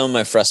think it's some of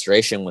my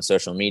frustration with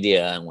social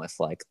media and with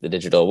like the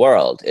digital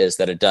world is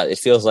that it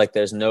feels like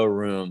there's no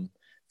room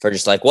for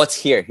just like, what's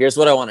here? Here's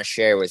what I want to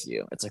share with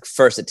you. It's like,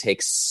 first, it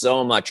takes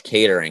so much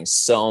catering,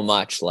 so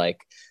much like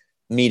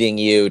meeting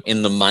you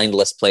in the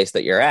mindless place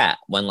that you're at,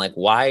 when like,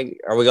 why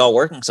are we all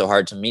working so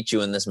hard to meet you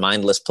in this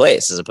mindless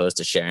place as opposed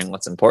to sharing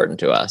what's important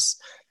to us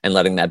and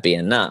letting that be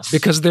enough?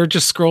 Because they're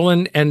just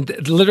scrolling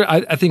and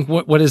literally, I think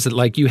what is it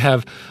like? You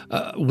have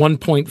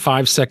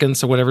 1.5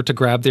 seconds or whatever to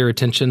grab their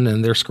attention,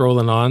 and they're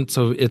scrolling on.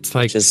 So it's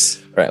like,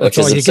 which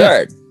is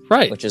absurd.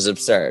 Right. Which is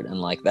absurd. And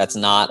like, that's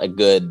not a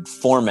good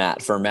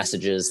format for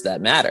messages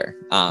that matter.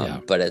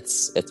 But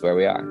it's where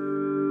we are.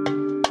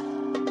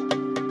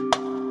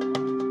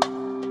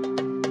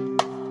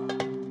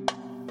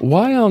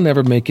 Why I'll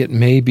Never Make It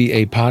may be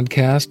a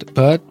podcast,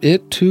 but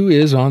it too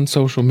is on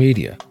social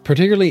media,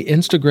 particularly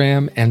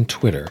Instagram and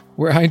Twitter,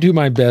 where I do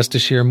my best to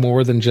share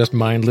more than just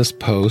mindless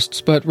posts,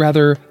 but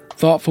rather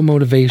thoughtful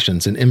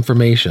motivations and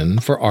information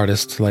for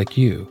artists like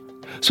you.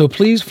 So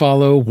please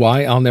follow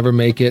Why I'll Never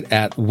Make It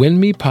at Win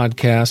Me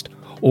Podcast,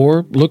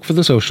 or look for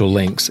the social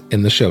links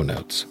in the show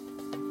notes.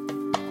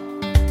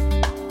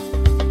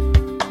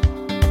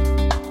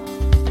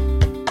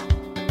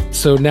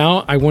 So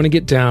now I want to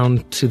get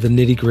down to the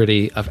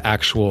nitty-gritty of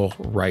actual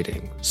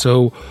writing.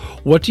 So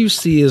what do you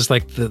see as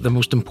like the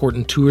most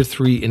important 2 or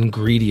 3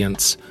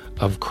 ingredients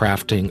of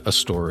crafting a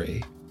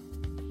story?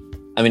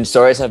 I mean,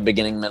 stories have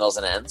beginning, middles,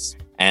 and ends,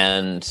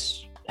 and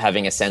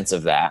having a sense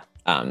of that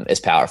is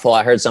powerful.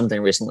 I heard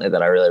something recently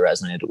that I really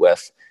resonated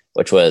with,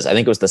 which was, I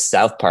think it was the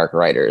South Park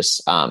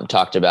writers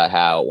talked about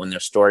how when they're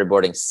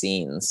storyboarding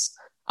scenes,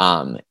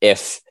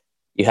 if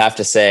you have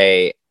to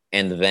say,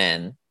 and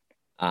then,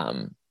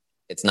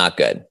 it's not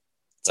good.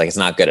 It's like, it's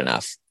not good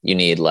enough. You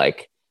need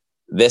like,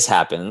 this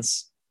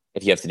happens.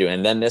 If you have to do,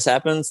 and then this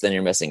happens, then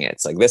you're missing it.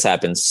 It's like, this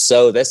happens,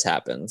 so this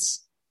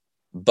happens.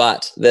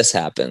 but this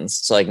happens.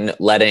 So like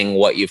letting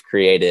what you've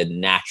created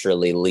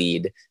naturally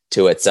lead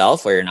to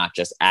itself, where you're not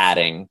just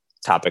adding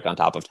topic on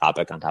top of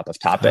topic on top of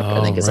topic.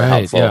 I think is a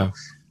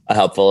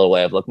helpful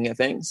way of looking at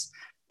things.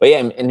 But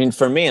yeah, I mean,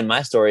 for me, and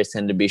my stories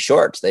tend to be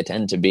short. They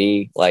tend to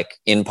be like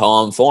in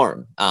poem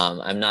form.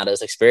 I'm not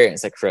as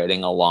experienced at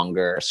creating a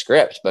longer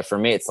script, but for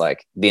me, it's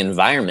like the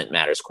environment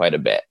matters quite a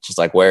bit. Just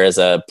like, where is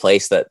a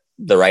place that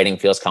the writing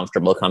feels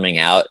comfortable coming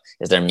out?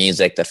 Is there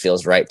music that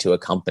feels right to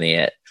accompany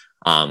it?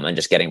 And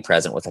just getting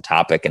present with a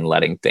topic and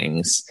letting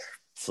things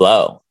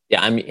flow.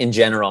 Yeah, I'm in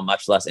general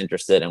much less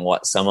interested in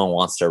what someone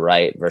wants to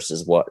write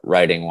versus what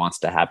writing wants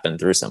to happen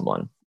through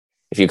someone.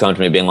 If you come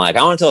to me being like,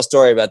 I want to tell a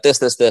story about this,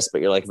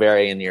 but you're like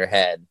very in your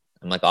head,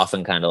 I'm like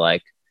often kind of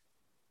like,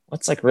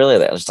 what's like really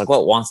there? Just like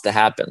what wants to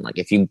happen? Like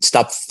if you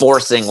stop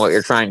forcing what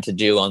you're trying to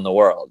do on the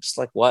world, just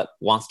like what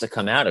wants to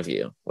come out of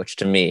you, which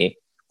to me,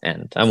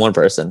 and I'm one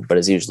person, but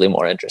is usually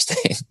more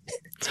interesting.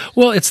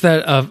 Well, it's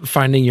that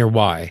finding your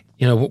why.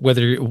 You know,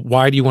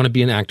 why do you want to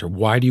be an actor?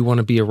 Why do you want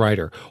to be a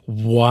writer?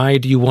 Why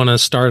do you want to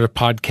start a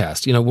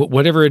podcast? You know,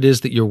 whatever it is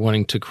that you're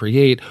wanting to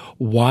create,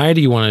 why do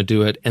you want to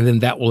do it? And then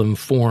that will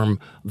inform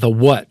the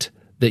what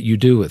that you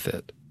do with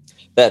it.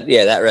 That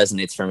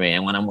resonates for me.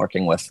 And when I'm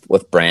working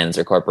with brands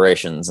or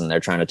corporations and they're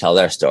trying to tell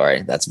their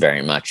story, that's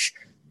very much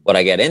what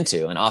I get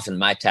into. And often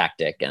my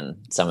tactic, and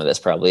some of this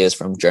probably is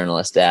from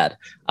journalist dad,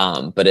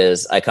 but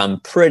is I come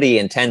pretty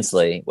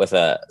intensely with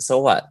so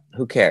what?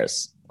 Who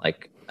cares?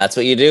 Like, that's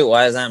what you do.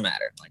 Why does that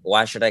matter? Like,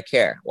 why should I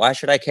care? Why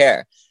should I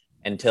care?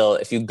 Until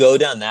if you go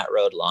down that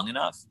road long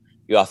enough,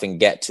 you often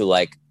get to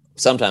like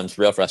sometimes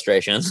real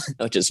frustration,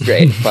 which is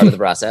great, part of the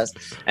process.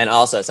 And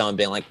also someone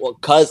being like, well,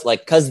 cause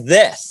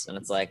this. And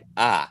it's like,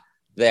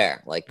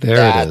 there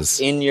it is.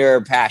 In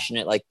your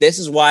passionate, like, this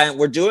is why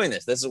we're doing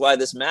this. This is why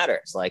this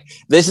matters. Like,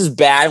 this is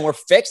bad and we're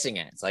fixing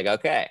it. It's like,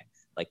 okay,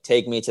 like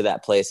take me to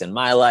that place in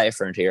my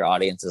life or into your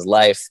audience's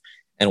life.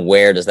 And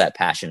where does that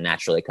passion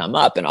naturally come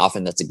up? And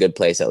often that's a good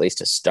place, at least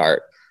to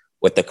start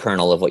with the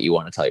kernel of what you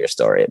want to tell your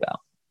story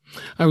about.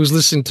 I was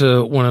listening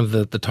to one of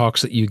the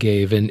talks that you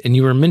gave, and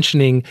you were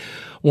mentioning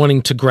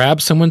wanting to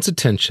grab someone's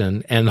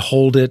attention and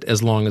hold it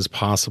as long as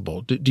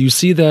possible. Do you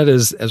see that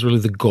as really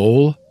the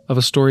goal of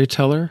a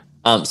storyteller?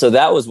 So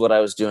that was what I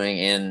was doing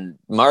in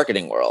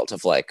marketing world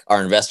of like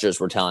our investors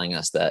were telling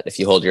us that if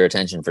you hold your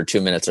attention for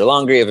 2 minutes or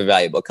longer, you have a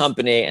valuable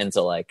company. And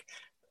so like,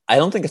 I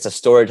don't think it's a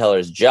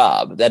storyteller's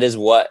job. That is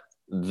what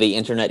the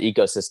internet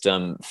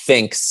ecosystem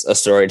thinks a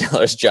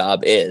storyteller's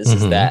job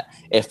is that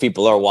if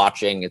people are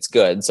watching, it's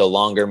good. So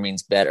longer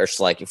means better.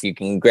 So like if you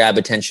can grab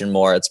attention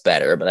more, it's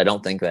better. But I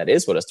don't think that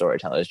is what a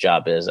storyteller's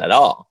job is at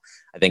all.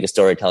 I think a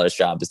storyteller's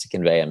job is to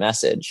convey a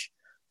message.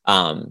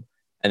 And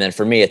then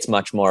for me, it's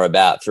much more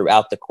about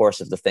throughout the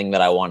course of the thing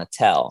that I want to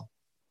tell,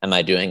 am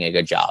I doing a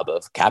good job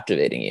of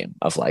captivating you,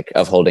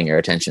 of holding your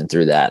attention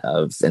through that,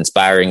 of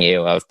inspiring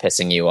you, of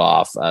pissing you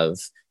off, of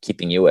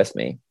keeping you with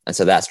me? And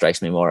so that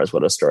strikes me more as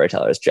what a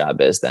storyteller's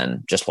job is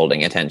than just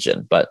holding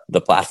attention. But the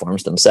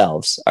platforms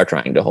themselves are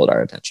trying to hold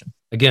our attention.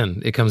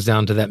 Again, it comes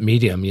down to that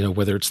medium, you know,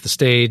 whether it's the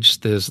stage,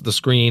 the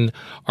screen,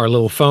 our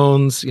little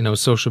phones, you know,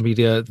 social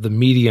media, the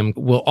medium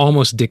will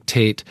almost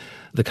dictate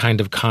the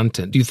kind of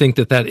content. Do you think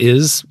that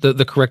is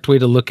the correct way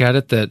to look at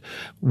it, that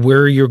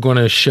where you're going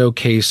to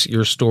showcase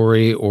your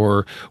story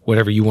or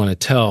whatever you want to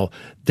tell,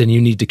 then you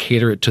need to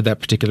cater it to that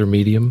particular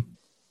medium?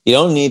 You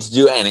don't need to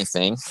do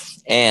anything.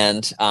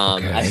 And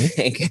I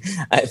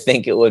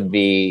think it would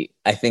be,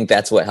 I think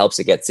that's what helps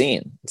it get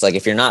seen. It's like,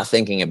 if you're not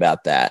thinking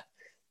about that,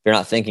 if you're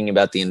not thinking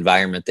about the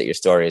environment that your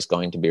story is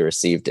going to be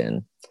received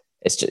in,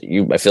 it's just,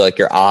 I feel like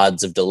your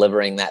odds of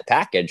delivering that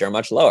package are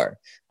much lower.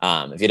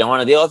 If you don't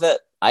want to deal with it,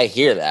 I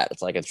hear that.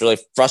 It's like, it's really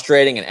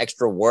frustrating and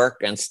extra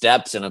work and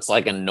steps, and it's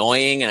like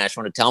annoying, and I just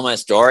want to tell my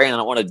story and I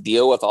don't want to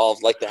deal with all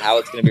of like how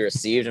it's going to be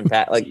received and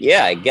like,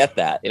 yeah, I get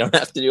that. You don't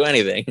have to do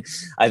anything.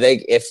 I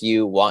think if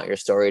you want your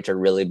story to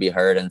really be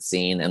heard and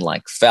seen and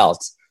like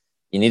felt,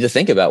 you need to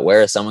think about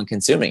where is someone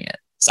consuming it.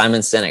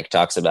 Simon Sinek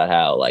talks about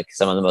how like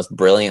some of the most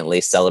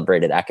brilliantly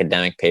celebrated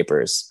academic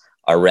papers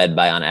are read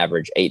by on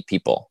average 8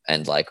 people.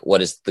 And like,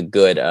 what is the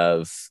good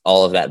of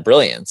all of that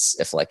brilliance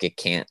if like it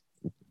can't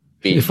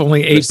be if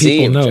only 8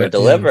 people know or it,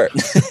 delivered.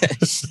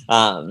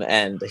 Yeah.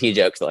 And he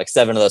jokes that like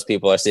 7 of those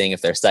people are seeing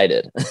if they're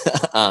cited.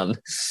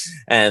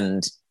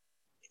 And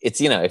it's,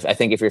 you know, I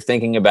think if you're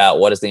thinking about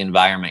what is the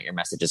environment your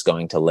message is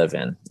going to live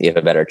in, you have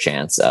a better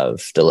chance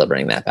of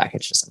delivering that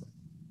package to someone.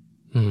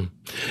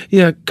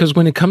 Yeah, because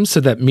when it comes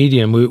to that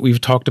medium, we've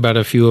talked about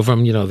a few of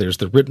them. You know, there's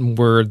the written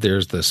word,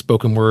 there's the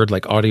spoken word,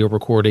 like audio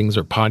recordings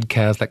or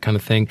podcasts, that kind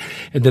of thing.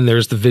 And then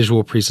there's the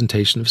visual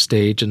presentation of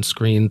stage and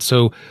screen.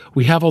 So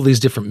we have all these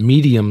different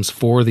mediums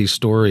for these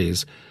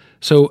stories.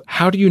 So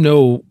how do you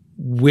know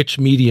which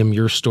medium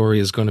your story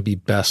is going to be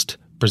best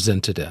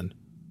presented in?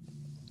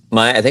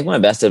 I think my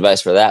best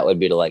advice for that would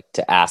be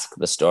to ask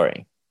the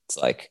story. It's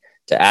like,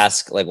 to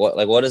ask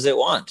what does it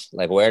want?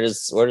 Like, where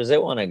does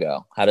it want to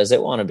go? How does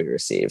it want to be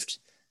received?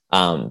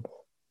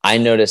 I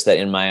noticed that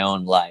in my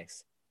own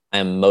life, I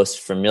am most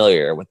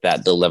familiar with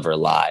that deliver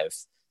live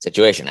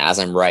situation. As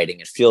I'm writing,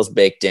 it feels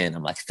baked in.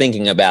 I'm like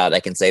thinking about, I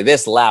can say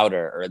this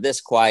louder or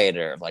this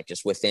quieter, like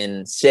just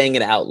within saying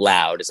it out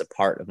loud is a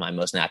part of my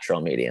most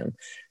natural medium.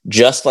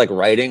 Just like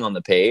writing on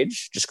the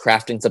page, just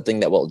crafting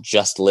something that will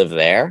just live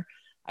there.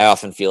 I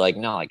often feel like,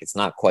 no, like it's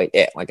not quite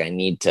it. Like I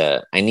need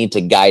to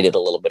guide it a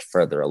little bit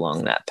further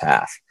along that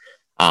path.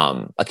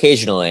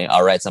 Occasionally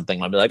I'll write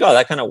something, I'll be like, oh,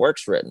 that kind of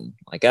works written.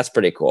 Like that's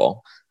pretty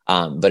cool.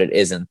 But it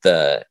isn't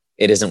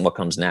what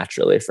comes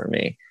naturally for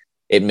me.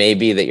 It may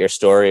be that your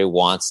story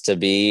wants to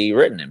be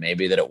written. It may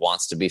be that it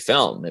wants to be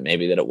filmed. It may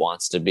be that it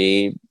wants to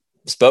be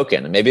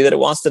spoken. It may be that it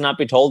wants to not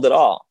be told at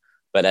all.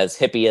 But as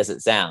hippie as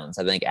it sounds,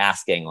 I think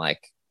asking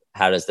like,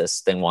 how does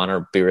this thing want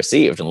to be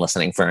received and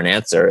listening for an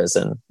answer is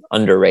an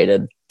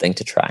underrated thing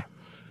to try.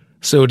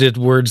 So did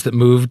Words That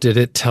Move, did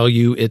it tell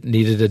you it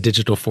needed a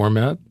digital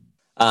format?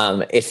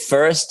 It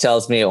first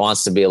tells me it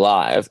wants to be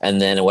live.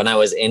 And then when I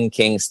was in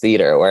King's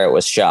Theater, where it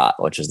was shot,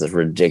 which is this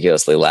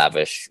ridiculously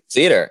lavish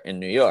theater in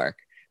New York,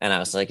 and I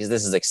was like,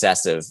 this is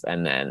excessive.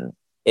 And then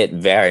it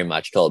very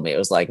much told me, it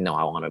was like, no,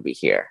 I want to be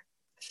here.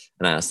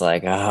 And I was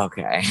like, oh,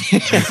 okay.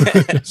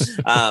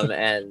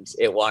 And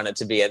it wanted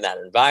to be in that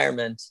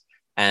environment.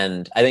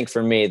 And I think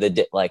for me,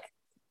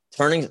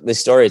 turning the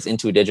stories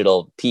into a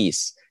digital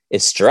piece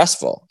is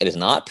stressful. It is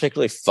not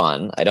particularly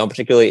fun. I don't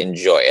particularly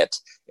enjoy it.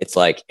 It's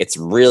like,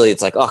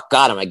 oh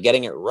God, am I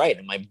getting it right?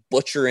 Am I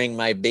butchering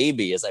my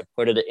baby as I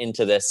put it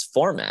into this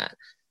format?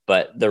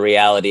 But the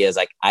reality is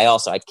like,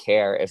 I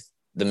care if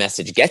the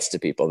message gets to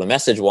people. The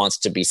message wants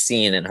to be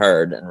seen and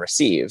heard and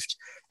received.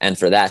 And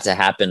for that to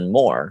happen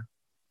more,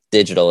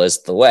 digital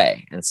is the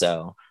way. And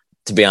so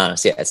to be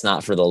honest, yeah, it's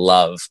not for the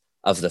love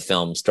of the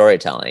film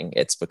storytelling.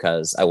 It's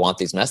because I want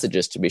these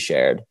messages to be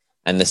shared.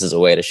 And this is a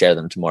way to share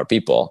them to more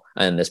people.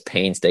 And this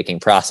painstaking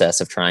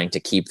process of trying to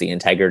keep the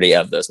integrity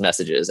of those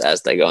messages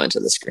as they go into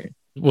the screen.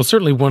 Well,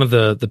 certainly one of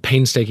the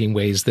painstaking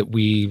ways that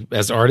we,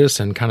 as artists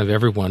and kind of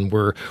everyone,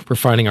 we're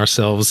finding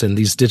ourselves in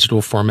these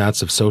digital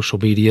formats of social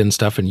media and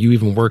stuff. And you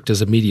even worked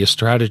as a media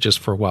strategist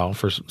for a while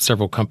for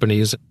several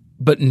companies.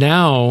 But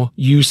now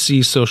you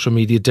see social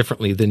media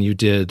differently than you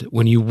did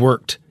when you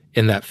worked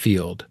in that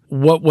field.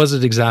 What was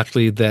it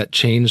exactly that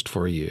changed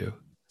for you?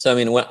 So, I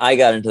mean, when I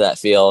got into that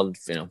field,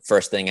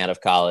 first thing out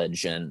of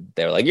college, and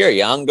they were like, you're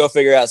young, go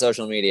figure out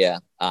social media.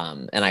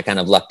 And I kind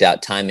of lucked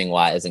out timing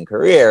wise in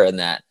career, in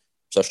that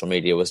social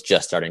media was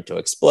just starting to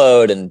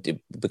explode, and it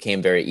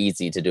became very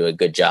easy to do a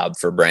good job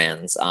for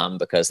brands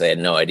because they had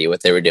no idea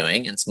what they were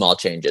doing, and small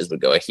changes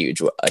would go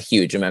a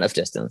huge amount of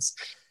distance.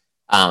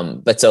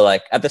 But so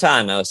like at the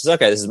time I was just,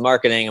 okay, this is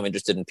marketing. I'm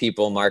interested in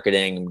people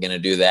marketing. I'm going to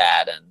do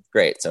that. And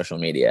great, social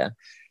media.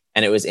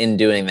 And it was in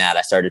doing that,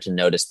 I started to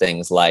notice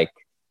things like,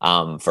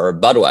 for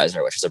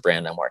Budweiser, which is a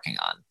brand I'm working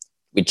on,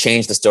 we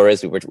changed the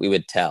stories we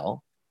would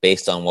tell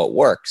based on what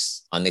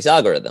works on these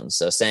algorithms.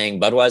 So saying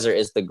Budweiser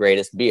is the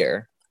greatest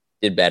beer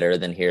did better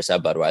than here's how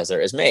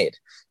Budweiser is made.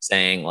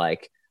 Saying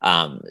like,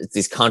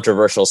 these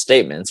controversial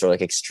statements or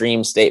like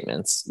extreme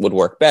statements would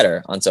work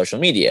better on social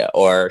media,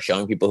 or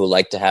showing people who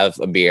like to have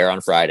a beer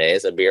on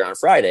Fridays,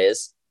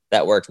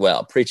 that worked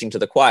well. Preaching to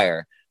the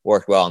choir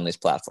worked well on these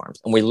platforms.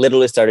 And we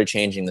literally started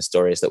changing the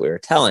stories that we were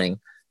telling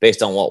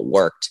based on what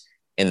worked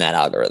in that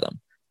algorithm.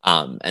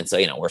 And so,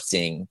 we're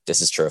seeing,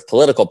 this is true of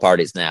political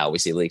parties now. We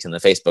see leaks in the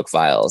Facebook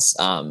files.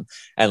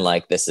 And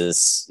like, this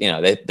is,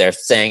 they're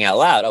saying out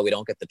loud, oh, we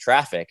don't get the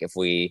traffic if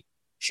we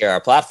share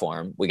our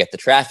platform. We get the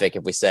traffic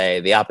if we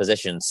say the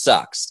opposition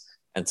sucks.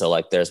 And so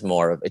like, there's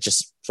more of it,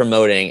 just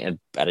promoting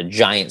at a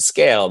giant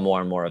scale, more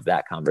and more of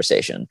that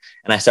conversation.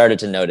 And I started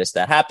to notice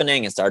that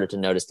happening, and started to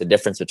notice the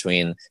difference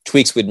between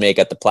tweaks we'd make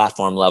at the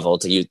platform level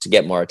to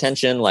get more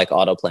attention, like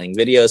auto playing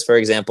videos, for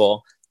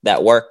example.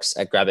 That works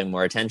at grabbing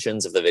more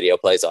attentions if the video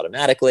plays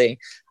automatically.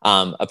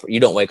 You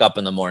don't wake up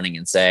in the morning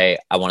and say,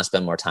 I want to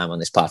spend more time on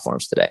these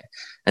platforms today.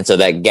 And so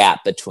that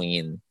gap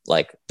between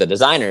like the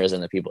designers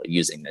and the people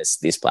using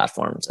these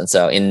platforms. And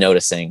so in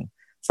noticing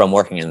from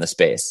working in the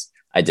space,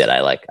 I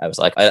was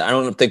like, I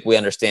don't think we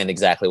understand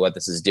exactly what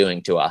this is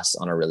doing to us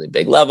on a really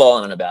big level.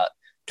 And in about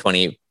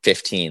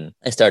 2015,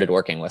 I started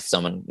working with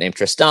someone named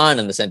Tristan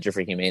in the Center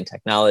for Humane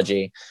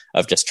Technology,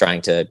 of just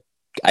trying to,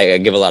 I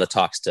give a lot of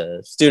talks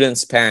to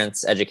students,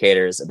 parents,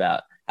 educators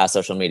about how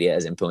social media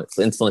is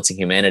influencing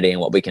humanity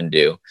and what we can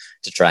do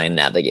to try and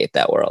navigate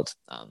that world.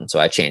 So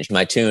I changed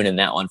my tune in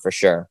that one for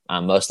sure.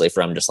 Mostly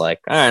from just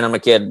like, all right, I'm a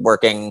kid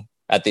working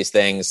at these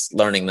things,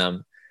 learning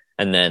them.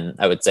 And then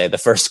I would say the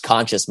first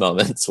conscious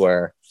moments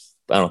where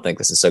I don't think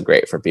this is so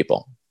great for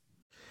people.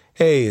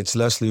 Hey, it's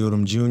Leslie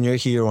Odom Jr.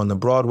 here on the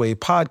Broadway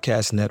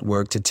Podcast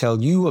Network to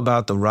tell you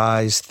about the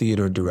Rise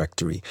Theater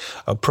Directory,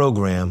 a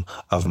program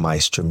of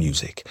Maestro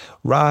Music.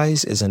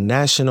 Rise is a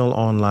national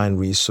online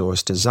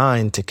resource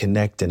designed to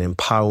connect and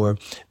empower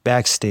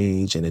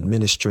backstage and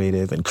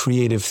administrative and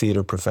creative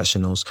theater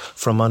professionals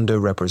from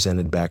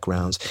underrepresented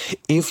backgrounds.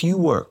 If you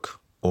work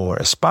or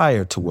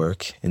aspire to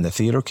work in the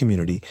theater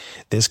community,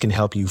 this can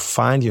help you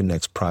find your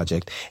next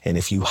project. And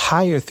if you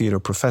hire theater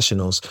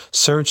professionals,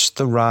 search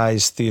the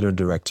Rise Theater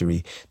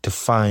Directory to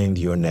find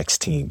your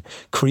next team.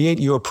 Create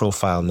your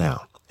profile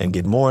now And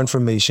get more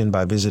information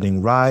by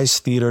visiting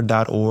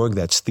risetheater.org.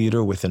 That's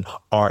theater with an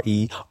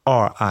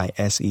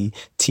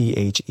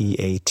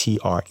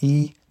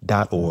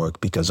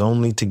RERISETHEATRE.org, because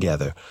only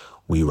together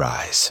we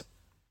rise.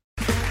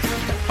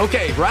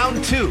 Okay,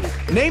 round two.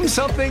 Name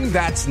something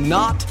that's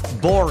not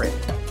boring.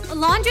 A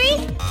laundry?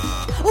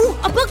 Ooh,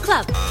 a book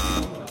club.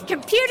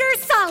 Computer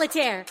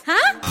solitaire,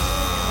 huh?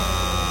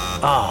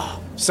 Ah,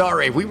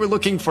 sorry, we were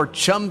looking for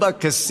Chumba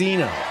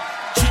Casino.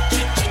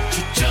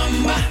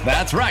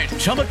 That's right,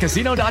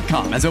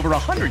 ChumbaCasino.com has over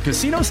 100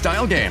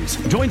 casino-style games.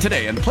 Join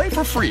today and play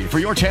for free for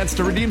your chance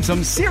to redeem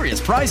some serious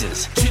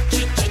prizes.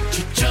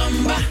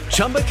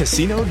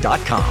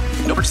 ChumbaCasino.com.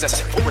 No purchase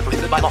necessary. Void where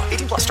prohibited by law.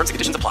 18+ terms and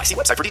conditions apply. See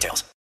website for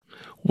details.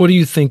 What do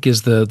you think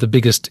is the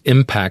biggest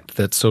impact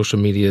that social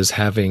media is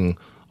having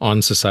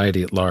on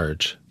society at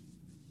large?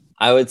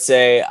 I would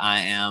say I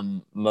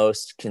am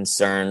most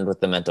concerned with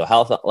the mental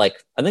health.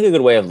 Like, I think a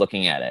good way of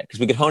looking at it, because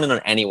we could hone in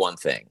on any one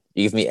thing.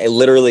 You give me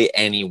literally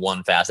any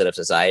one facet of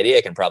society,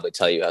 I can probably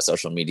tell you how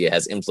social media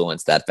has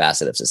influenced that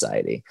facet of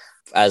society.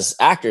 As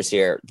actors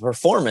here,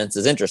 performance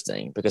is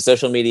interesting because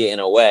social media, in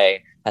a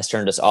way, has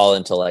turned us all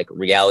into like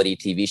reality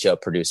TV show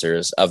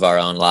producers of our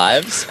own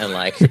lives. And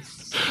like,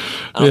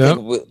 I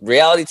don't think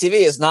reality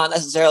TV is not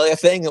necessarily a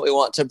thing that we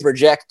want to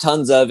project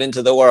tons of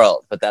into the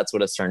world, but that's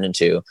what it's turned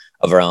into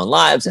of our own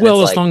lives. And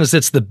well, as long as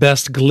it's the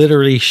best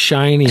glittery,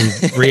 shiny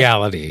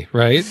reality,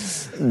 right?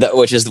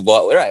 Which is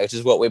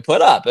what we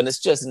put up, and it's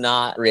just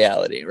not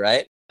reality,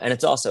 right? And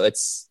it's also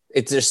it's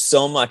there's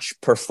so much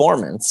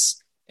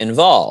performance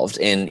involved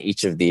in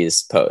each of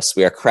these posts.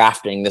 We are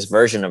crafting this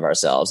version of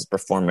ourselves, a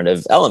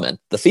performative element.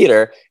 The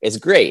theater is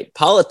great.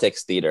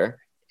 Politics theater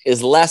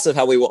is less of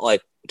how we want,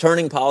 like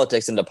turning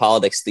politics into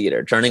politics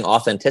theater, turning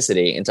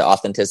authenticity into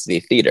authenticity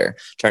theater.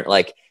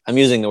 I'm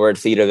using the word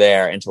theater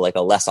there into like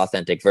a less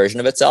authentic version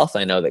of itself.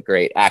 I know that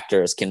great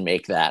actors can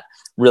make that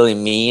really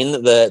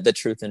mean the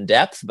truth and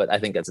depth, but I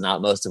think that's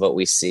not most of what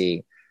we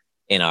see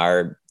in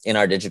our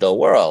digital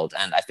world.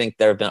 And I think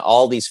there have been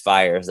all these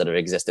fires that have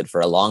existed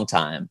for a long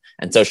time,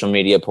 and social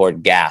media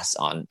poured gas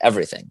on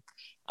everything.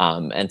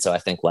 And so I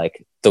think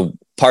like the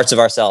parts of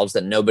ourselves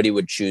that nobody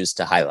would choose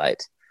to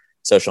highlight,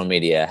 social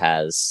media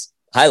has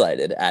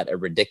highlighted at a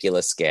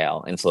ridiculous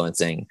scale,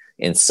 influencing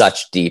in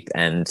such deep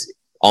and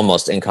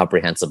almost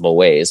incomprehensible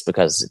ways,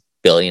 because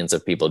billions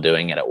of people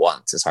doing it at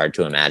once. It's hard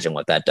to imagine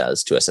what that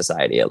does to a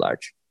society at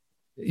large.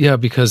 Yeah,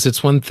 because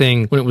it's one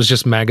thing when it was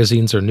just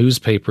magazines or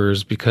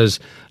newspapers, because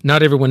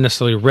not everyone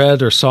necessarily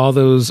read or saw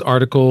those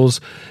articles.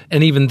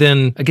 And even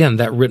then, again,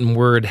 that written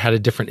word had a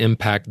different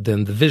impact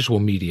than the visual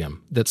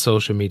medium that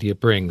social media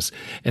brings.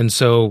 And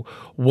so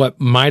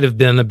what might have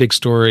been a big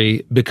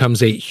story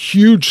becomes a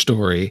huge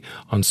story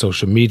on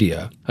social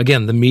media.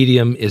 Again, the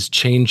medium is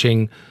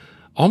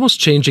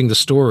almost changing the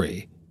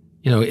story.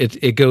 You know,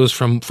 it goes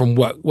from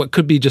what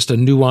could be just a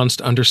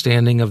nuanced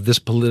understanding of this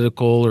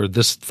political or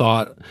this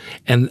thought,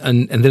 and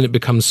then it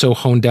becomes so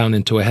honed down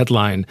into a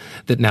headline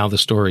that now the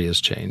story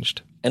has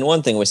changed. And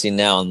one thing we see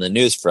now on the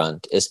news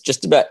front is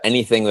just about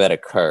anything that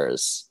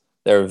occurs,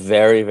 there are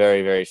very,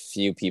 very, very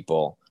few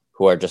people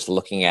who are just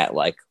looking at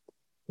like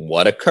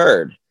what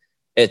occurred.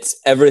 It's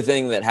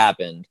everything that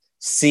happened.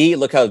 See,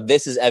 look how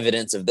this is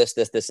evidence of this,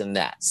 and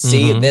that.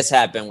 See, this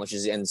happened, which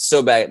is and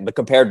so bad. But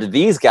compared to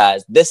these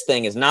guys, this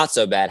thing is not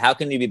so bad. How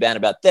can you be bad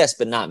about this,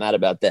 but not mad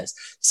about this?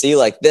 See,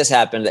 like this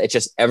happened. It's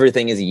just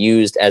everything is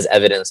used as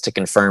evidence to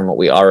confirm what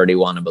we already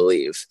want to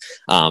believe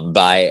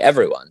by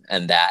everyone.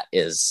 And that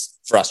is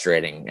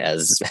frustrating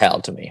as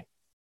hell to me.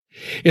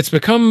 It's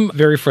become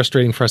very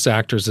frustrating for us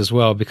actors as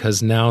well,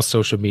 because now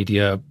social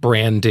media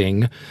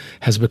branding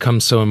has become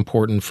so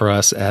important for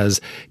us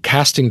as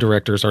casting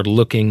directors are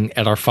looking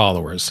at our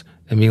followers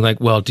and being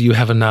like, well, do you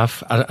have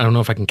enough? I don't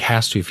know if I can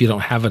cast you if you don't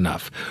have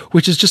enough,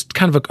 which is just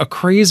kind of a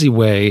crazy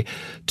way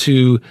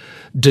to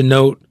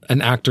denote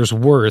an actor's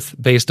worth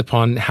based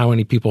upon how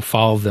many people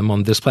follow them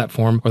on this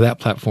platform or that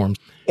platform.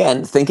 Yeah,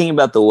 and thinking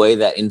about the way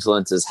that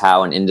influences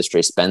how an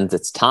industry spends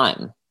its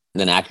time.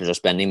 Then actors are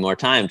spending more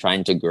time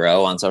trying to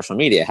grow on social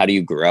media. How do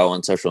you grow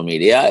on social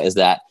media? Is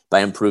that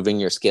by improving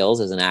your skills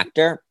as an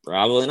actor?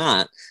 Probably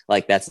not.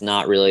 Like, that's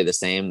not really the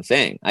same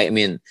thing. I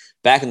mean,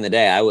 back in the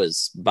day, I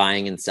was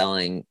buying and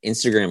selling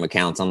Instagram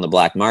accounts on the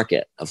black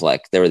market of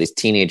like, there were these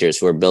teenagers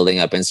who were building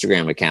up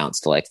Instagram accounts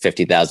to like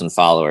 50,000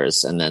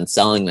 followers and then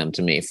selling them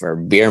to me for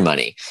beer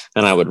money.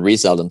 And I would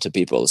resell them to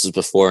people. This was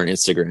before an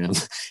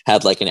Instagram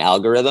had like an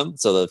algorithm.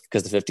 So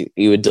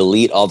you would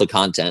delete all the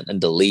content and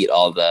delete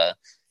all the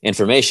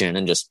information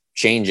and just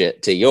change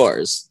it to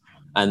yours.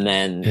 And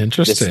then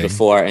this is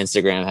before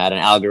Instagram had an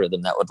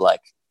algorithm that would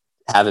like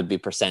have it be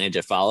percentage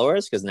of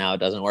followers, because now it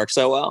doesn't work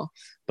so well.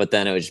 But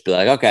then it would just be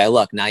like, okay,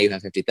 look, now you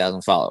have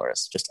 50,000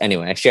 followers. Just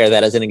anyway, I share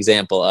that as an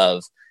example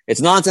of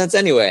it's nonsense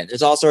anyway.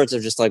 There's all sorts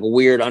of just like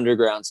weird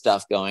underground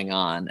stuff going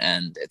on,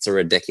 and it's a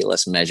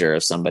ridiculous measure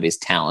of somebody's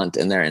talent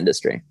in their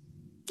industry.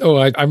 Oh,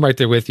 I'm right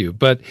there with you.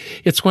 But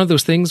it's one of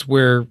those things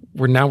where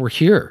we're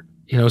here.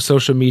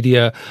 social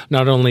media,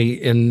 not only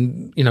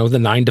in, the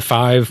 9 to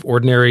 5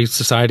 ordinary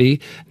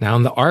society, now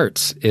in the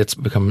arts, it's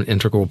become an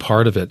integral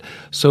part of it.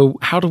 So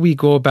how do we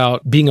go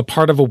about being a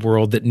part of a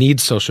world that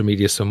needs social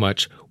media so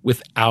much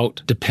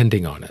without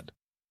depending on it?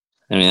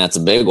 I mean, that's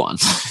a big one.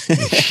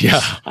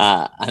 Yeah.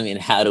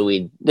 How do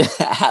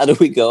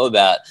we go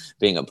about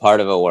being a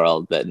part of a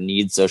world that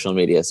needs social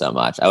media so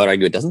much? I would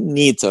argue it doesn't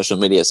need social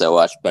media so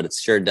much, but it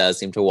sure does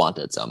seem to want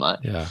it so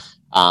much. Yeah.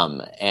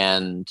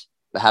 And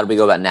how do we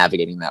go about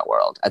navigating that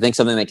world? I think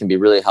something that can be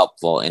really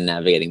helpful in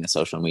navigating the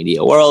social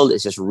media world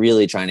is just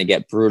really trying to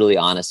get brutally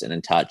honest and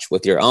in touch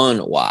with your own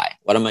why.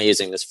 What am I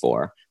using this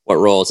for? What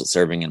role is it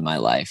serving in my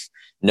life?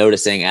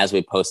 Noticing as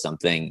we post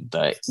something,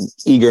 the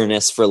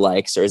eagerness for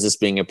likes, or is this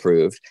being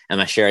approved? Am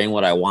I sharing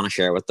what I want to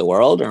share with the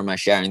world, or am I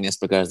sharing this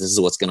because this is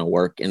what's going to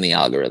work in the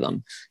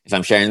algorithm? If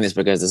I'm sharing this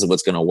because this is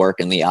what's going to work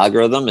in the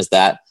algorithm, is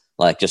that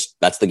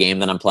that's the game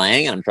that I'm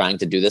playing and I'm trying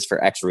to do this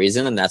for X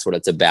reason and that's what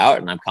it's about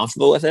and I'm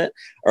comfortable with it?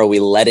 Or are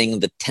we letting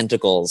the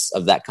tentacles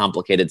of that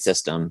complicated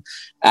system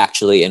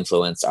actually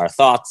influence our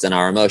thoughts and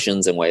our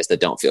emotions in ways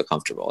that don't feel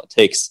comfortable? It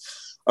takes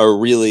a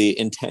really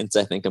intense,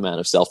 I think, amount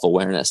of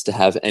self-awareness to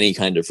have any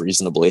kind of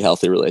reasonably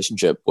healthy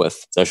relationship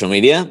with social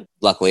media.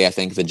 Luckily, I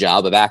think the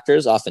job of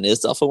actors often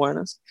is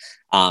self-awareness.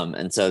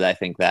 And so I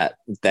think that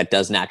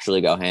does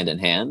naturally go hand in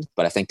hand.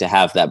 But I think to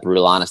have that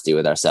brutal honesty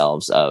with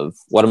ourselves of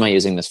what am I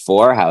using this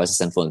for? How is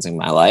this influencing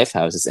my life?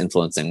 How is this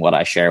influencing what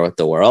I share with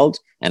the world?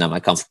 And am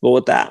I comfortable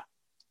with that?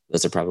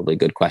 Those are probably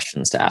good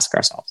questions to ask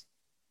ourselves.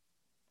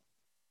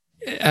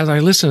 As I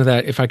listen to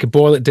that, if I could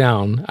boil it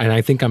down, and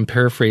I think I'm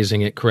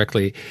paraphrasing it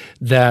correctly,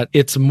 that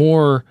it's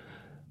more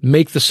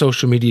make the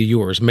social media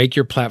yours, make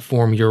your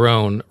platform your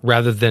own,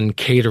 rather than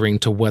catering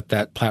to what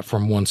that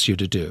platform wants you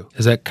to do.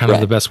 Is that kind of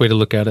the best way to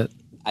look at it?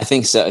 I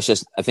think so. It's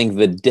just, I think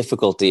the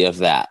difficulty of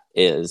that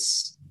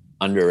is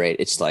underrated.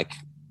 It's like,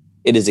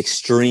 it is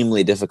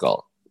extremely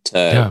difficult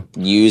to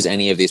use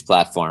any of these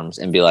platforms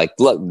and be like,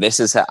 look, this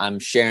is how I'm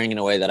sharing in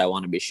a way that I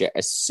want to be shared.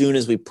 As soon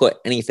as we put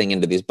anything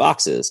into these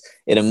boxes,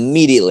 it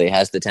immediately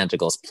has the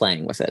tentacles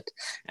playing with it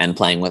and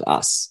playing with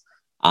us.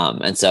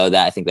 And so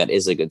that, I think that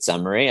is a good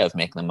summary of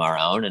make them our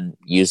own and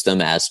use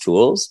them as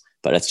tools,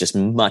 but it's just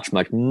much,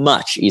 much,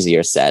 much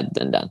easier said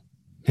than done.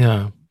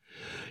 Yeah.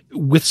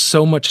 With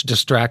so much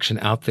distraction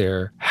out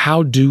there,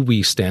 how do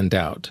we stand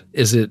out?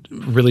 Is it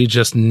really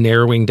just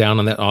narrowing down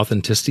on that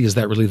authenticity? Is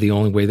that really the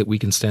only way that we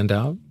can stand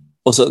out?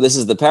 Well, so this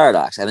is the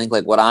paradox. I think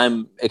like what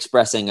I'm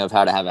expressing of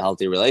how to have a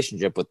healthy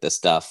relationship with this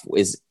stuff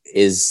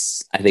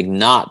is I think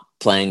not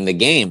playing the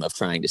game of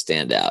trying to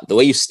stand out. The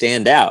way you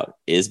stand out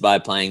is by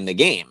playing the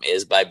game,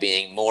 is by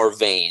being more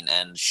vain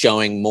and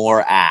showing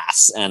more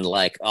ass and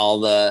like all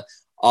the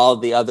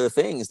other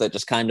things that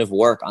just kind of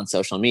work on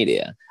social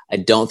media. I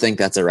don't think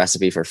that's a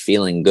recipe for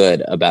feeling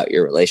good about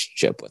your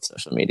relationship with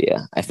social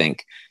media. I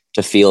think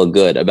to feel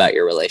good about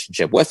your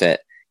relationship with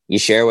it, you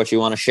share what you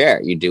want to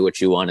share. You do what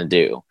you want to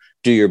do.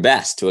 Do your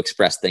best to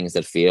express things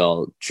that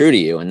feel true to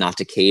you and not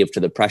to cave to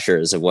the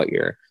pressures of what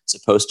you're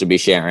supposed to be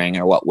sharing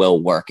or what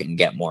will work and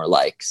get more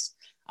likes.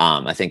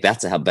 I think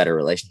that's a better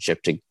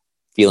relationship to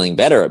feeling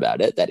better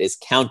about it. That is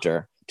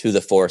counter to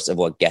the force of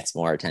what gets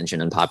more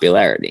attention and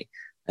popularity.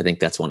 I think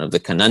that's one of the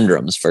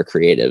conundrums for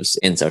creatives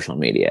in social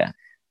media.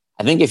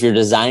 I think if you're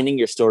designing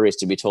your stories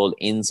to be told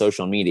in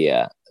social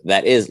media,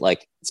 that is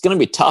like, it's going to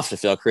be tough to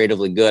feel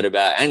creatively good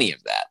about any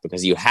of that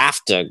because you have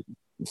to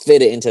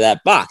fit it into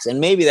that box. And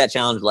maybe that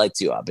challenge lights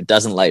you up. It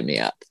doesn't light me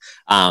up.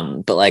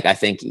 But like, I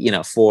think,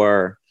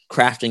 for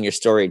crafting your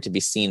story to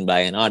be seen by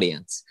an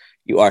audience,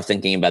 you are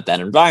thinking about that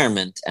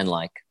environment. And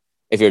like,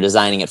 if you're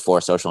designing it for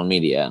social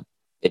media,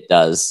 it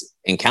does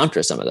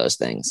encounter some of those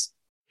things.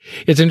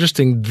 It's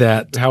interesting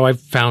that how I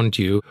found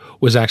you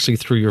was actually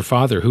through your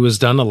father, who has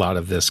done a lot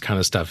of this kind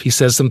of stuff. He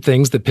says some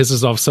things that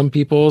pisses off some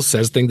people,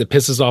 says things that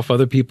pisses off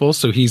other people.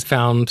 So he's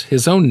found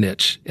his own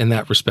niche in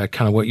that respect,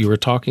 kind of what you were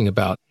talking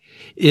about.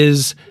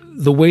 Is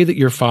the way that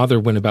your father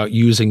went about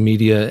using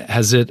media,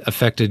 has it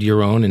affected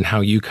your own and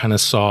how you kind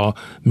of saw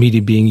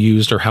media being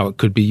used or how it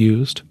could be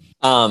used?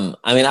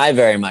 I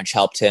very much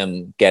helped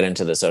him get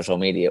into the social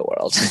media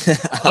world.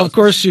 Of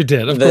course you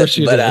did. Of course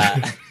you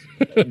did.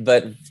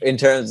 But in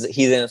terms,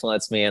 he's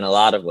influenced me in a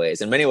lot of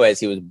ways. In many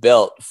ways, he was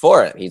built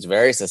for it. He's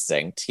very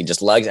succinct. He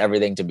just likes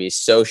everything to be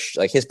so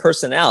like his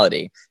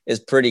personality is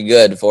pretty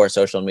good for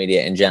social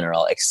media in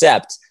general,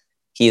 except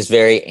he's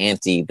very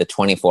anti the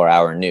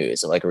 24-hour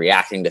news, like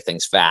reacting to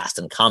things fast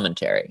and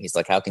commentary. He's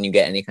like, how can you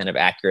get any kind of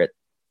accurate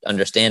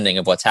understanding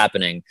of what's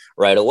happening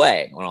right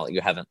away? Well,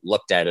 you haven't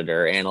looked at it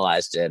or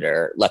analyzed it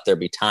or let there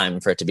be time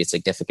for it to be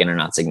significant or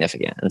not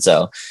significant. And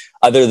so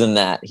other than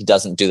that, he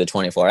doesn't do the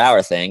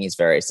 24-hour thing. He's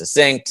very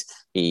succinct.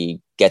 He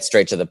gets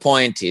straight to the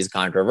point. He's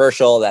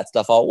controversial. That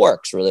stuff all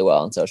works really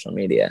well on social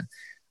media.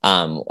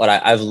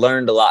 I've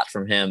learned a lot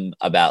from him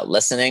about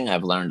listening.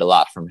 I've learned a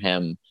lot from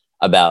him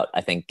about,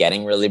 I think,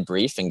 getting really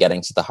brief and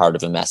getting to the heart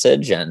of a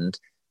message and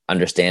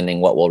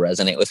understanding what will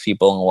resonate with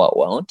people and what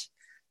won't.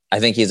 I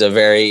think he's a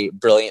very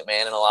brilliant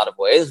man in a lot of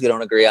ways. We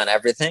don't agree on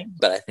everything,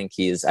 but I think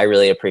I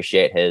really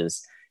appreciate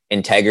his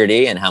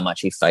integrity and how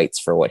much he fights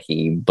for what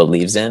he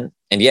believes in.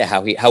 And yeah,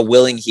 how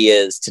willing he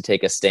is to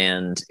take a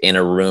stand in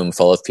a room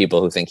full of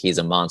people who think he's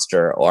a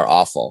monster or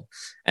awful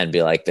and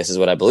be like, this is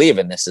what I believe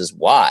and this is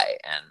why.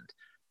 And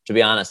to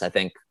be honest, I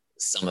think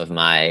some of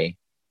my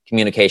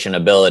communication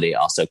ability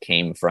also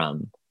came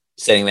from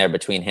sitting there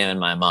between him and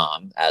my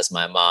mom, as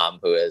my mom,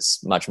 who is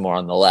much more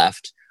on the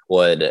left,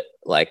 would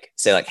like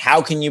say like,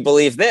 how can you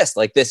believe this?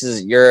 Like, this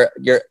is you're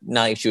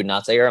not, she would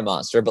not say you're a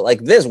monster, but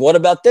like this, what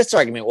about this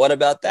argument? What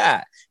about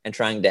that? And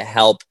trying to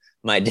help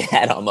my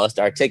dad almost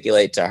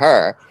articulate to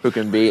her, who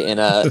can be in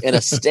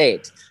a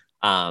state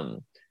where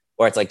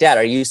it's like, Dad,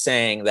 are you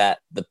saying that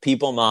the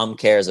people Mom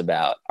cares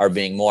about are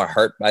being more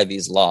hurt by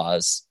these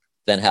laws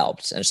than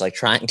helped? And it's like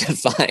trying to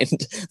find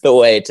the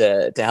way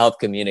to help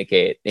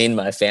communicate in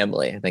my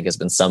family, I think has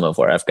been some of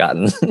where I've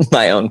gotten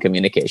my own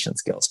communication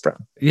skills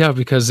from. Yeah,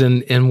 because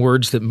in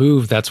Words That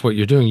Move, that's what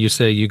you're doing. You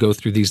say you go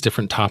through these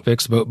different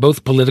topics,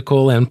 both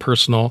political and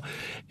personal,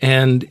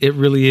 and it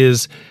really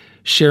is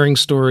sharing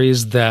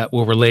stories that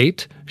will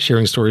relate,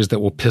 sharing stories that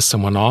will piss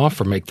someone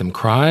off or make them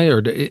cry, or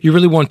you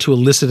really want to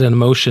elicit an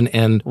emotion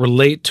and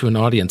relate to an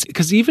audience.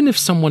 Because even if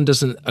someone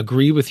doesn't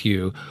agree with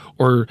you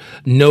or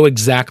know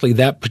exactly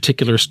that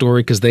particular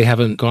story because they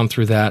haven't gone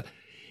through that,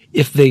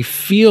 if they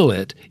feel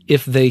it,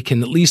 if they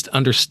can at least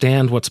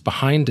understand what's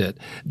behind it,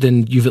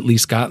 then you've at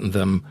least gotten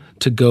them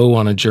to go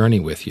on a journey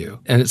with you.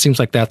 And it seems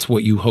like that's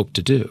what you hope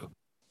to do.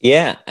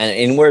 Yeah. And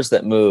in Words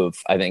That Move,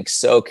 I think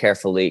so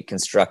carefully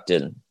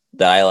constructed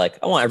that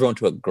I want everyone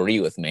to agree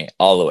with me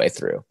all the way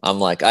through.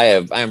 I'm like,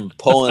 I'm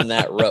pulling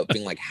that rope,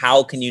 being like,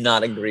 how can you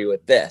not agree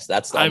with this?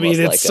 That's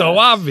it's so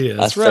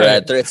obvious,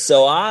 right? It's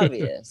so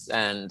obvious,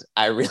 and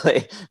I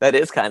really, that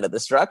is kind of the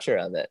structure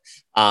of it.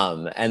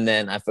 And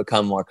then I've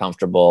become more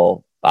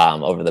comfortable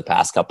over the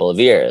past couple of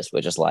years,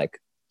 which is like,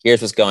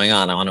 here's what's going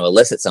on. I want to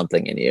elicit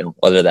something in you,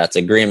 whether that's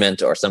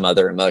agreement or some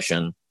other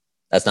emotion.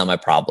 That's not my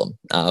problem.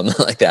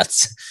 Like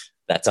that's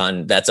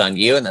on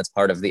you, and that's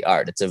part of the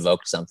art. It's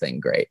evoked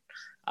something great.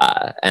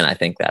 And I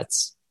think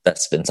that's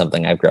been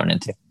something I've grown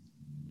into.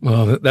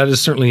 Well, that is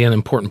certainly an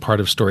important part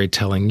of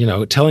storytelling,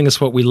 telling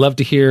us what we love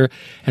to hear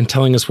and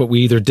telling us what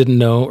we either didn't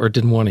know or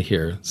didn't want to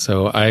hear.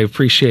 So I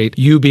appreciate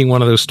you being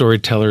one of those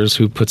storytellers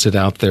who puts it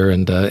out there,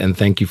 and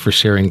thank you for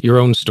sharing your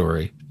own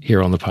story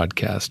here on the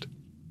podcast.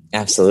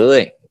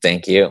 Absolutely.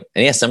 Thank you.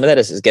 And yeah, some of that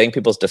is getting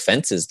people's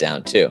defenses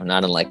down too,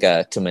 not in like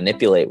a to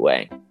manipulate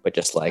way, but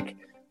just like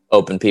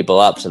open people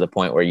up to the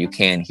point where you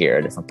can hear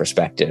a different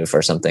perspective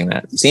or something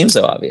that seems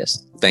so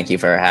obvious. Thank you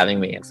for having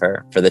me and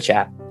for the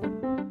chat.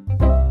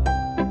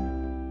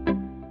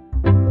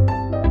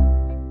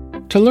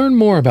 To learn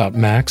more about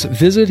Max,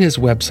 visit his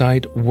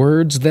website,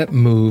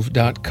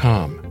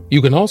 wordsthatmove.com.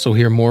 You can also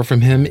hear more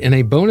from him in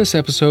a bonus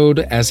episode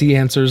as he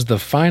answers the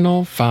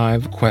final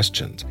 5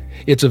 questions.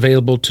 It's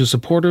available to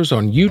supporters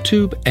on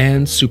YouTube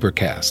and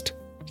Supercast.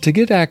 To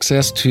get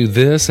access to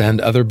this and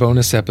other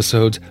bonus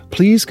episodes,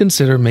 please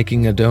consider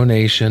making a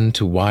donation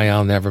to Why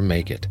I'll Never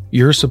Make It.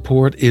 Your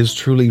support is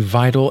truly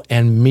vital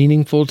and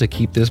meaningful to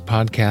keep this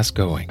podcast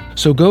going.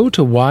 So go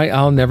to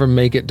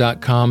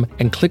whyillnevermakeit.com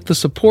and click the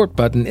support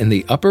button in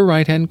the upper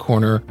right-hand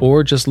corner,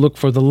 or just look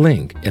for the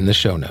link in the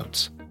show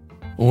notes.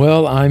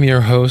 Well, I'm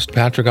your host,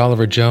 Patrick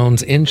Oliver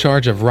Jones, in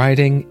charge of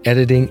writing,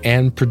 editing,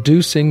 and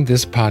producing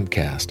this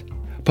podcast.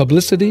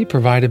 Publicity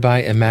provided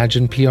by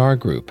Imagine PR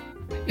Group.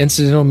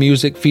 Incidental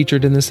music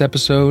featured in this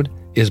episode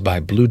is by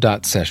Blue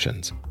Dot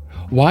Sessions.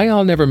 Why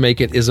I'll Never Make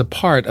It is a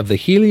part of the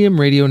Helium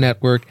Radio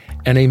Network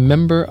and a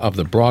member of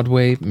the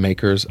Broadway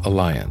Makers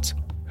Alliance.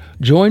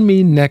 Join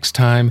me next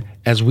time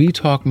as we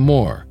talk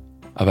more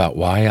about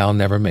Why I'll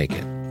Never Make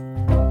It.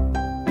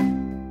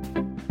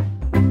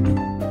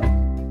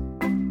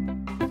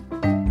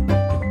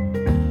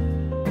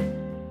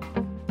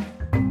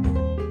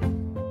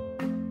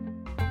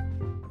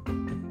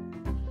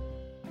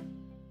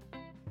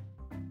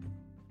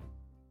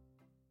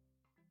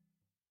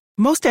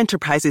 Most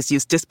enterprises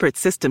use disparate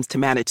systems to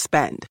manage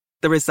spend.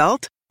 The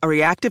result? A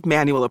reactive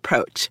manual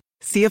approach.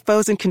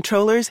 CFOs and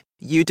controllers,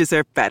 you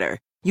deserve better.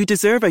 You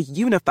deserve a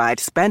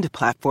unified spend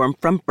platform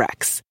from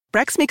Brex.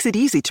 Brex makes it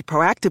easy to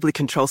proactively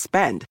control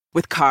spend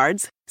with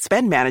cards,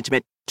 spend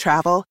management,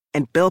 travel,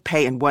 and bill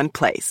pay in one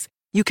place.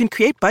 You can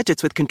create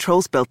budgets with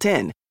controls built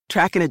in,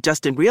 track and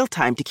adjust in real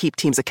time to keep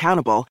teams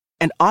accountable,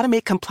 and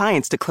automate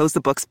compliance to close the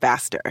books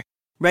faster.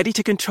 Ready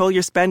to control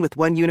your spend with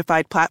one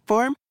unified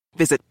platform?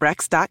 Visit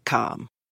Brex.com.